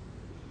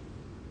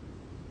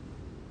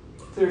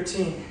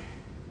 13.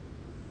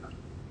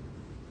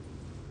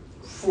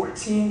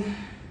 14.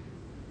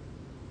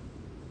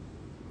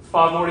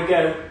 5 more to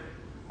go.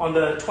 On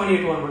the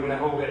 20th one, we're going to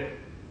hold it.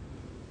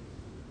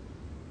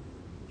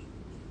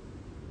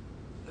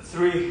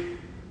 3.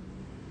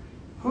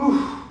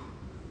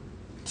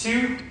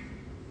 2.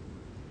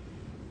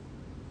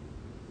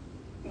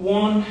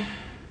 1.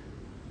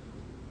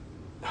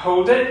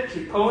 Hold it.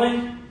 Keep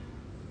pulling.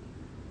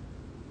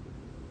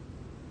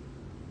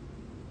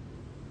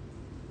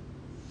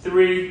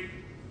 3,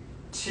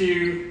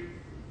 2,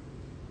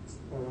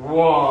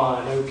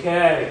 1.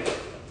 Okay.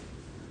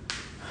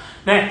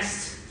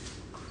 Next,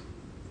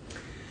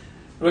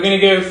 we're going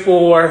to go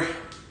for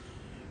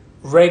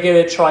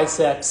regular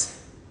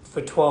triceps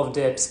for 12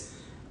 dips,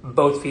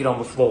 both feet on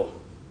the floor.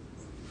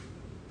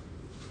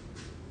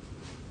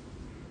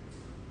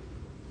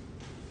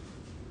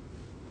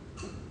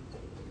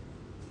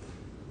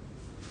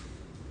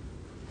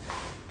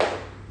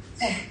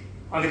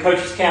 On the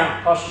coach's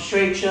count, posture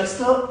straight,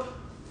 chest up,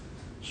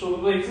 shoulder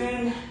blades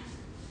in.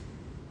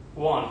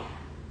 1,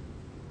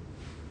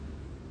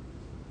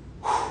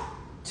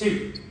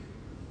 2,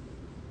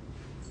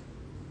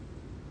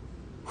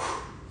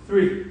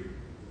 3,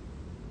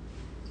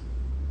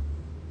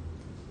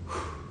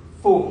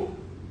 4,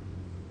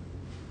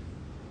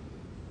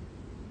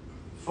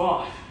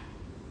 5,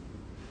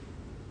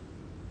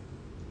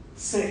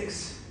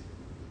 6,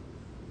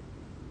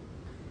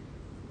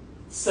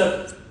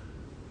 7,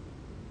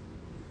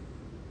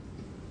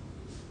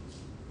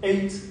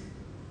 8,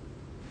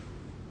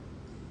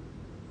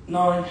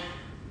 9,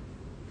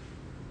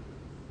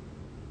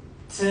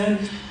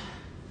 10,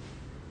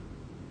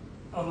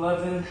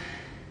 11,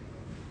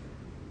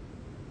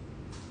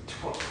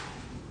 12.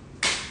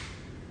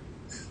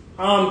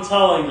 I'm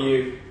telling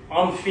you,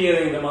 I'm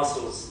feeling the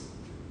muscles.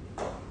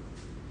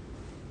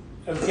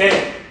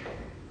 Okay.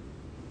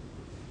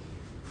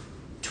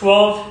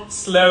 12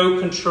 slow,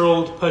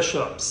 controlled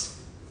push-ups.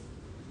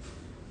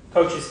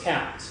 Coach's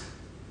count.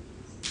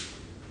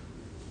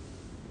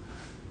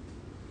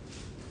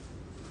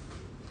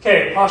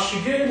 Okay,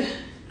 posture good,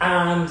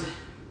 and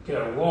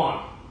go. 1,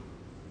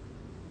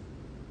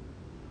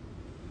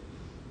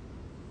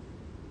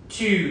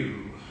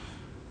 2,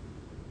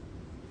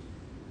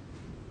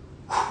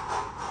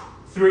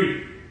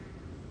 3,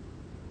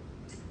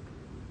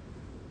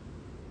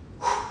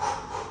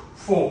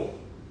 4,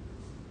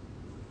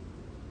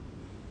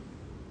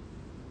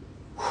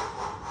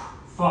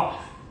 5,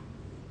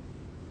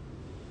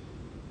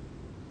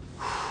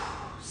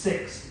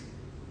 6,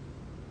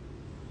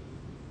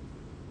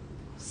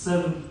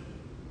 7,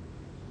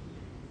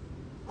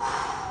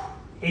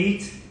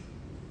 8,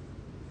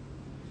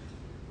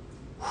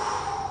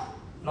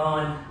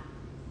 9,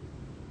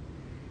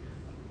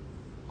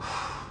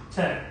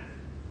 10,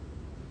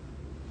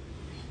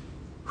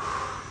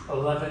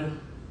 11,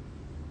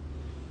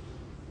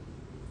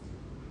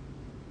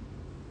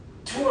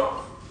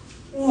 12.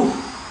 Ooh.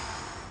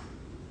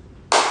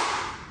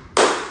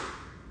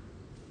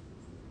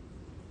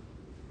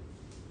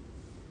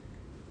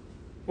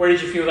 Where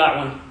did you feel that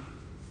one?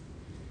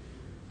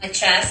 My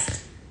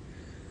chest.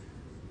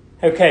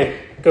 Okay,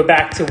 go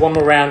back to one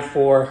more round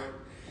for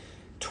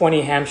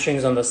 20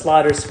 hamstrings on the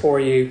sliders for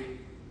you.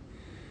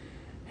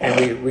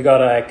 And we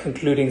got a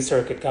concluding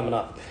circuit coming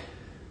up.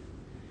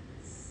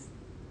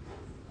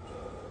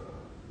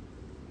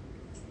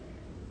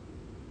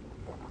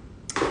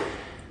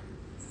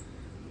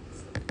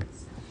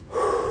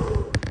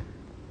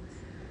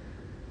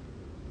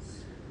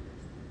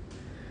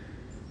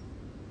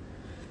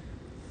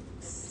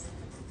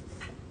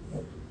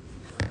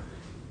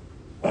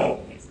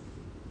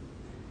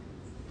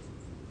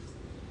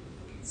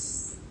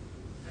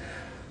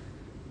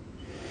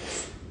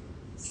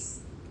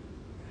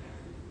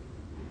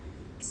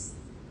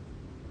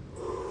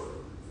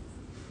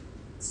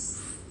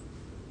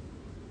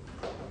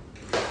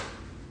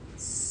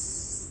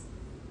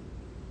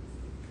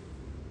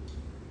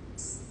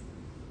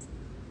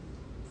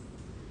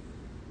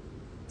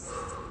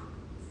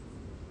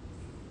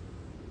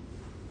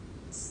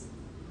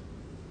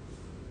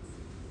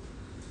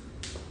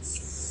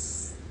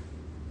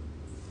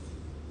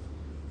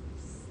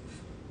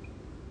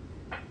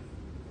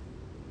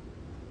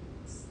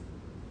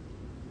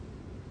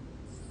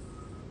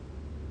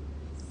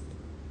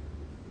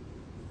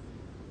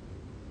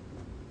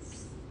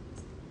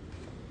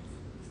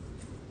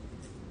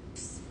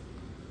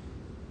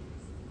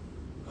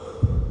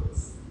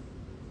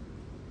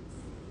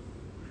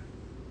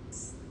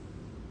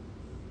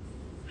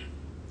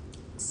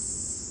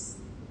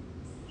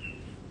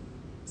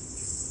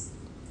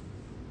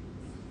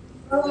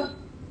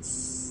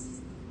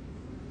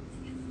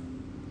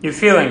 You're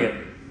feeling it.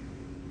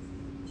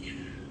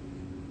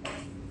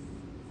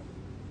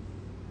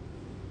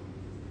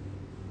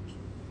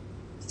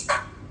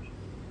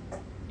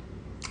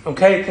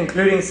 Okay,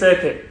 concluding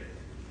circuit.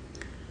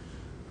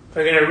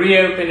 We're going to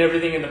reopen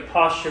everything in the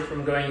posture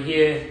from going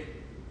here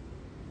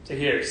to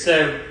here.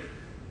 So,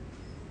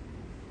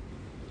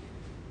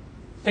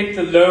 pick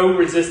the low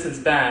resistance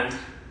band.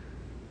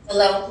 The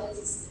low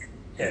resistance.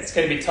 Yeah, it's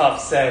going to be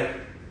tough, so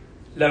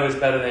low is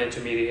better than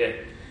intermediate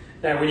here.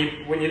 Now,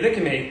 when you look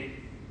at me,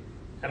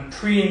 I'm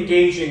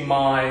pre-engaging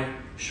my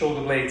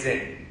shoulder blades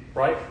in,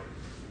 right?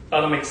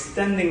 But I'm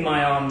extending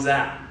my arms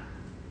out.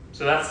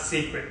 So that's the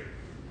secret.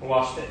 Now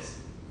watch this.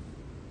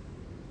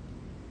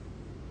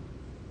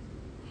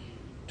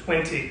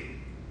 20.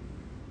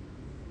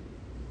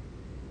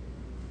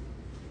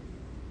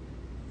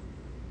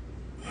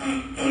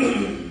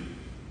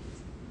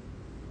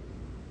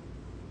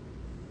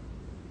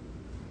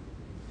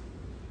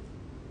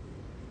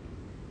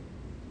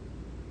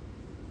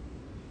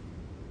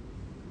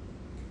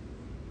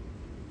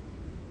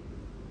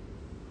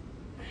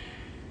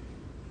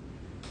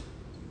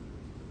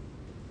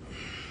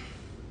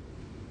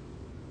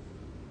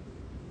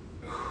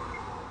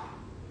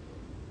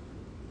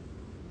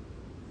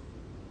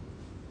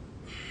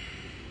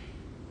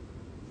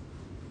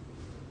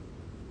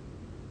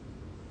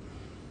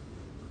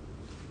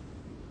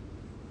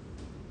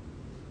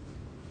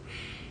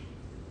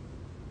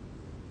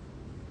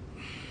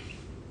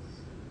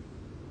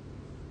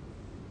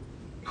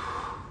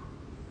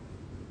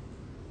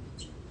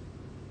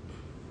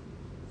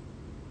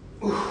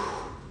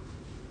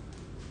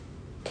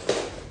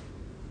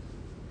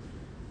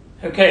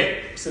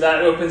 Okay, so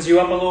that opens you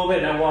up a little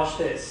bit. Now watch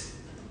this.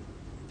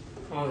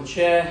 On the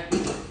chair.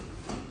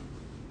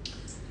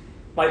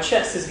 My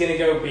chest is going to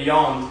go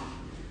beyond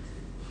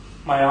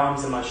my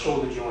arms and my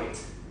shoulder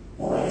joint.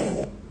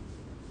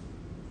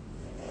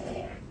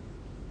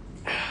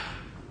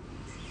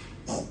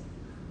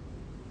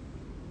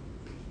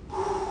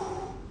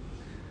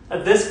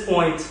 At this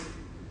point,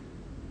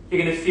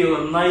 you're going to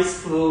feel a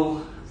nice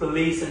little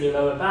release in your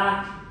lower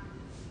back.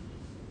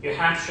 Your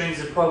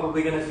hamstrings are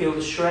probably going to feel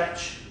the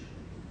stretch.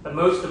 But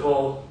most of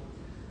all,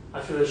 I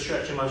feel a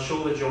stretch in my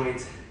shoulder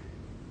joint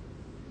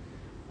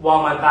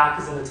while my back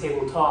is on the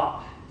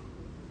tabletop.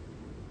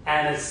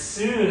 And as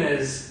soon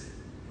as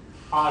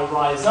I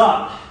rise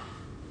up,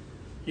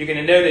 you're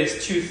going to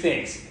notice two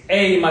things.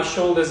 A, my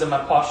shoulders and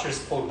my posture is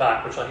pulled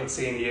back, which I can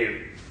see in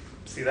you.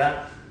 See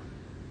that?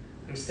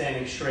 I'm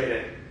standing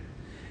straighter.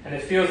 And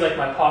it feels like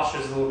my posture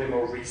is a little bit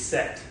more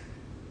reset.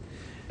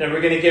 Now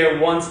we're going to go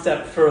one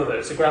step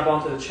further. So grab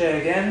onto the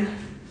chair again.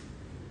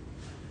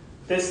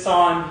 This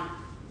time,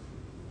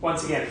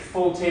 once again,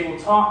 full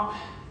tabletop,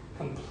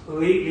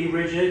 completely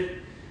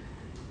rigid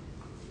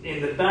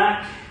in the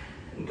back,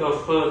 and go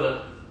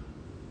further.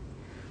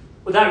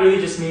 What that really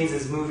just means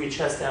is move your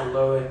chest down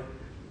lower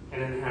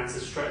and enhance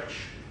the stretch.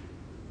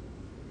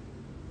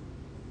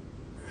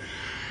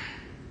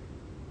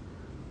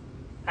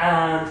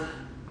 And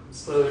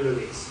slowly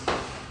release.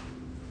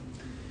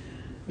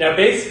 Now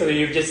basically,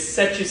 you've just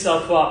set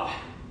yourself up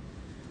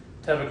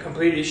to have a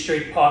completely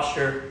straight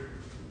posture.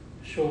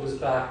 Shoulders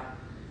back,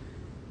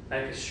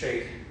 neck is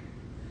straight.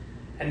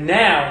 And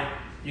now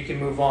you can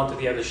move on to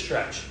the other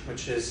stretch,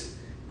 which is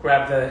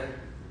grab the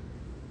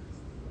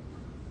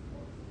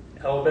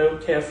elbow,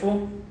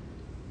 careful.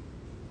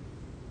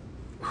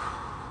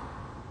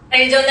 Are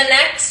you doing the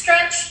neck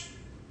stretch?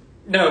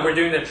 No, we're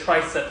doing the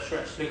tricep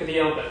stretch. Look at the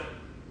elbow.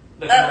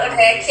 Oh,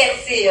 okay, I can't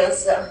see you,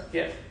 so.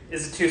 Yeah.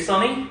 Is it too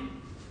sunny?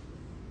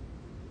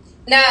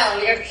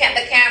 No, you're the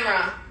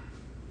camera.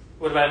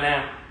 What about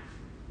now?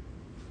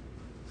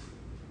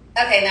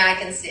 Okay, now I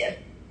can see it.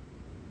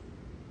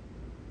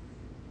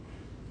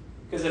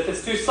 Because if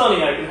it's too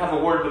sunny, I can have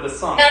a word with the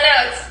sun. No,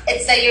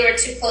 it's that you were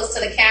too close to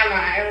the camera.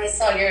 I only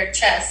saw your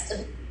chest.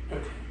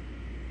 Okay.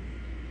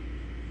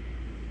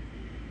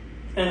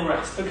 And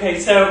rest. Okay,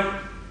 so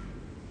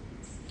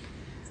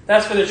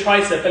that's for the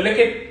tricep. But look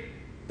at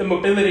the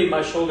mobility of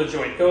my shoulder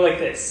joint. Go like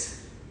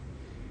this.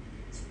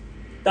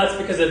 That's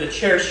because of the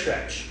chair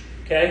stretch.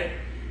 Okay?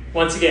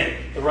 Once again,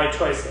 the right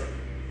tricep.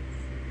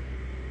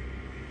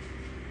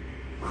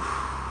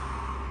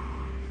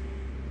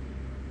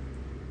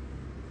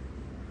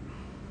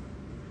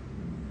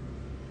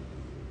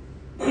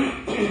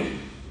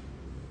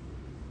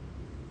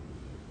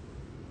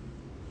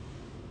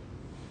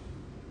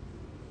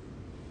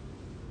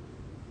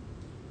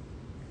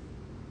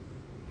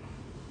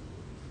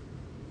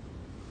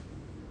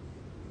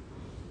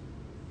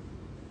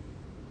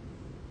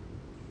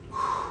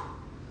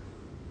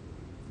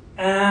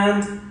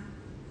 And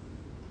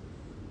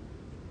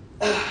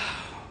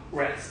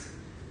rest.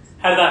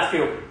 How did that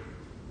feel?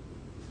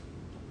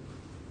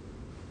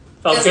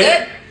 Felt Feels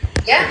good?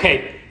 good? Yeah.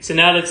 Okay, so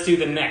now let's do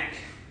the neck.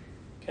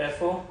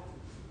 Careful.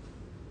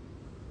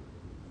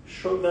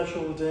 Shrug that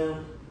shoulder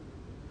down.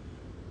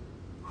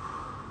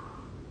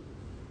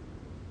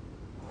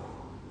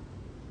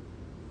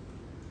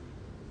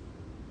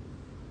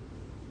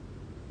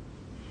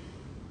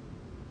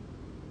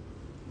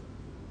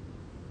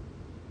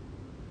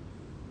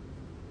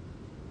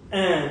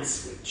 And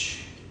switch.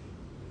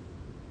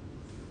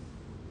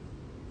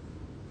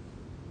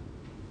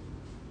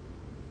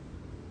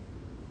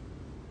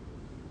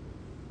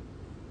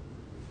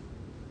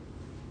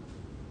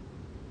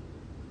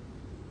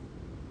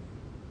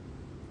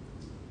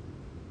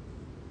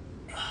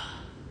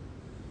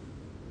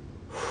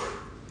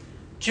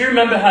 Do you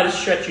remember how to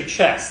stretch your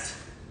chest?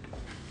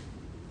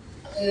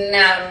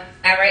 No,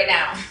 not right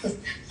now.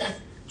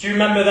 Do you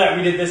remember that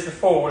we did this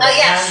before? Where the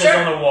hand is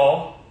on the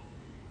wall,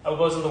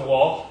 elbows on the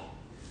wall,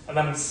 and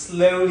I'm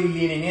slowly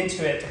leaning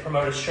into it to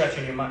promote a stretch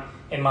in my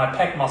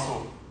pec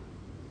muscle.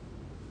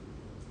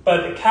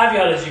 But the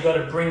caveat is you got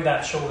to bring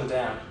that shoulder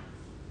down.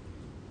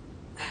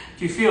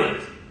 Do you feel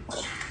it?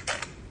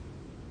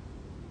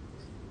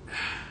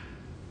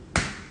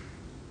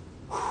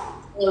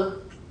 No.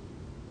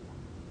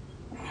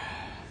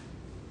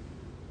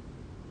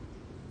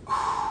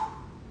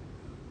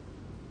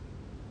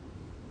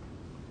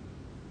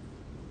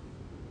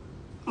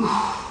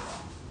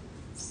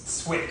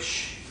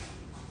 Switch.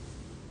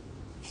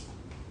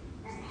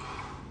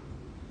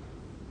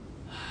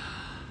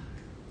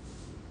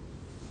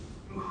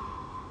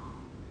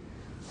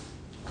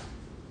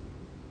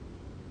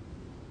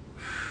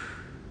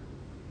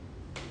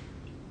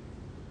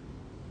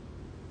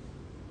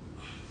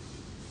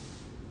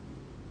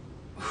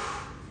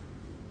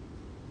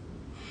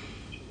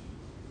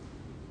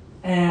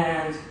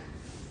 And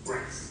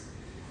rest.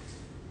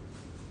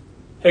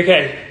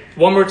 Okay,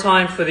 one more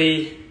time for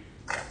the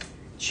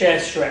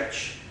chest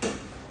stretch.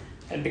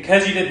 And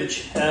because you did the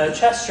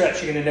chest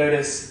stretch, you're going to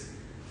notice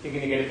you're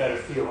going to get a better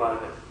feel out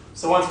of it.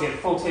 So once again,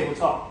 full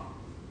tabletop.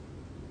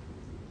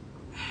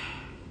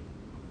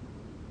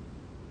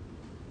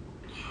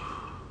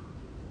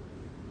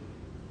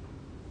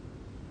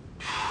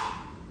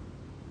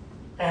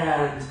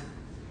 And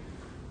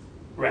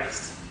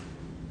rest.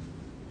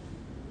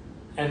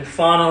 And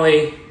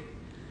finally,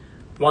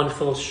 one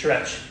full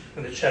stretch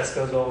when the chest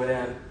goes all the way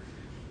down.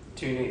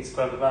 2 knees,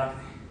 grab the back.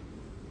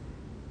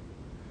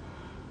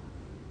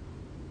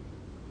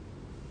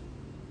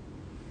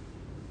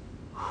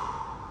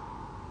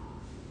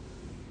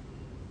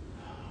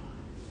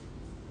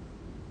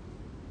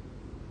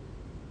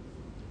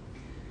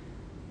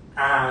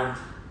 And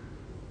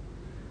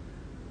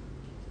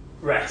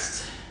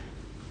rest.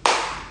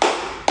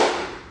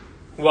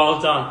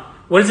 Well done.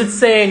 What does it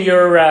say in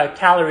your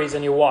calories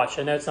on your watch?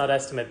 I know it's not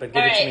estimate, but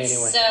give it to me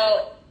anyway.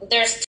 So there's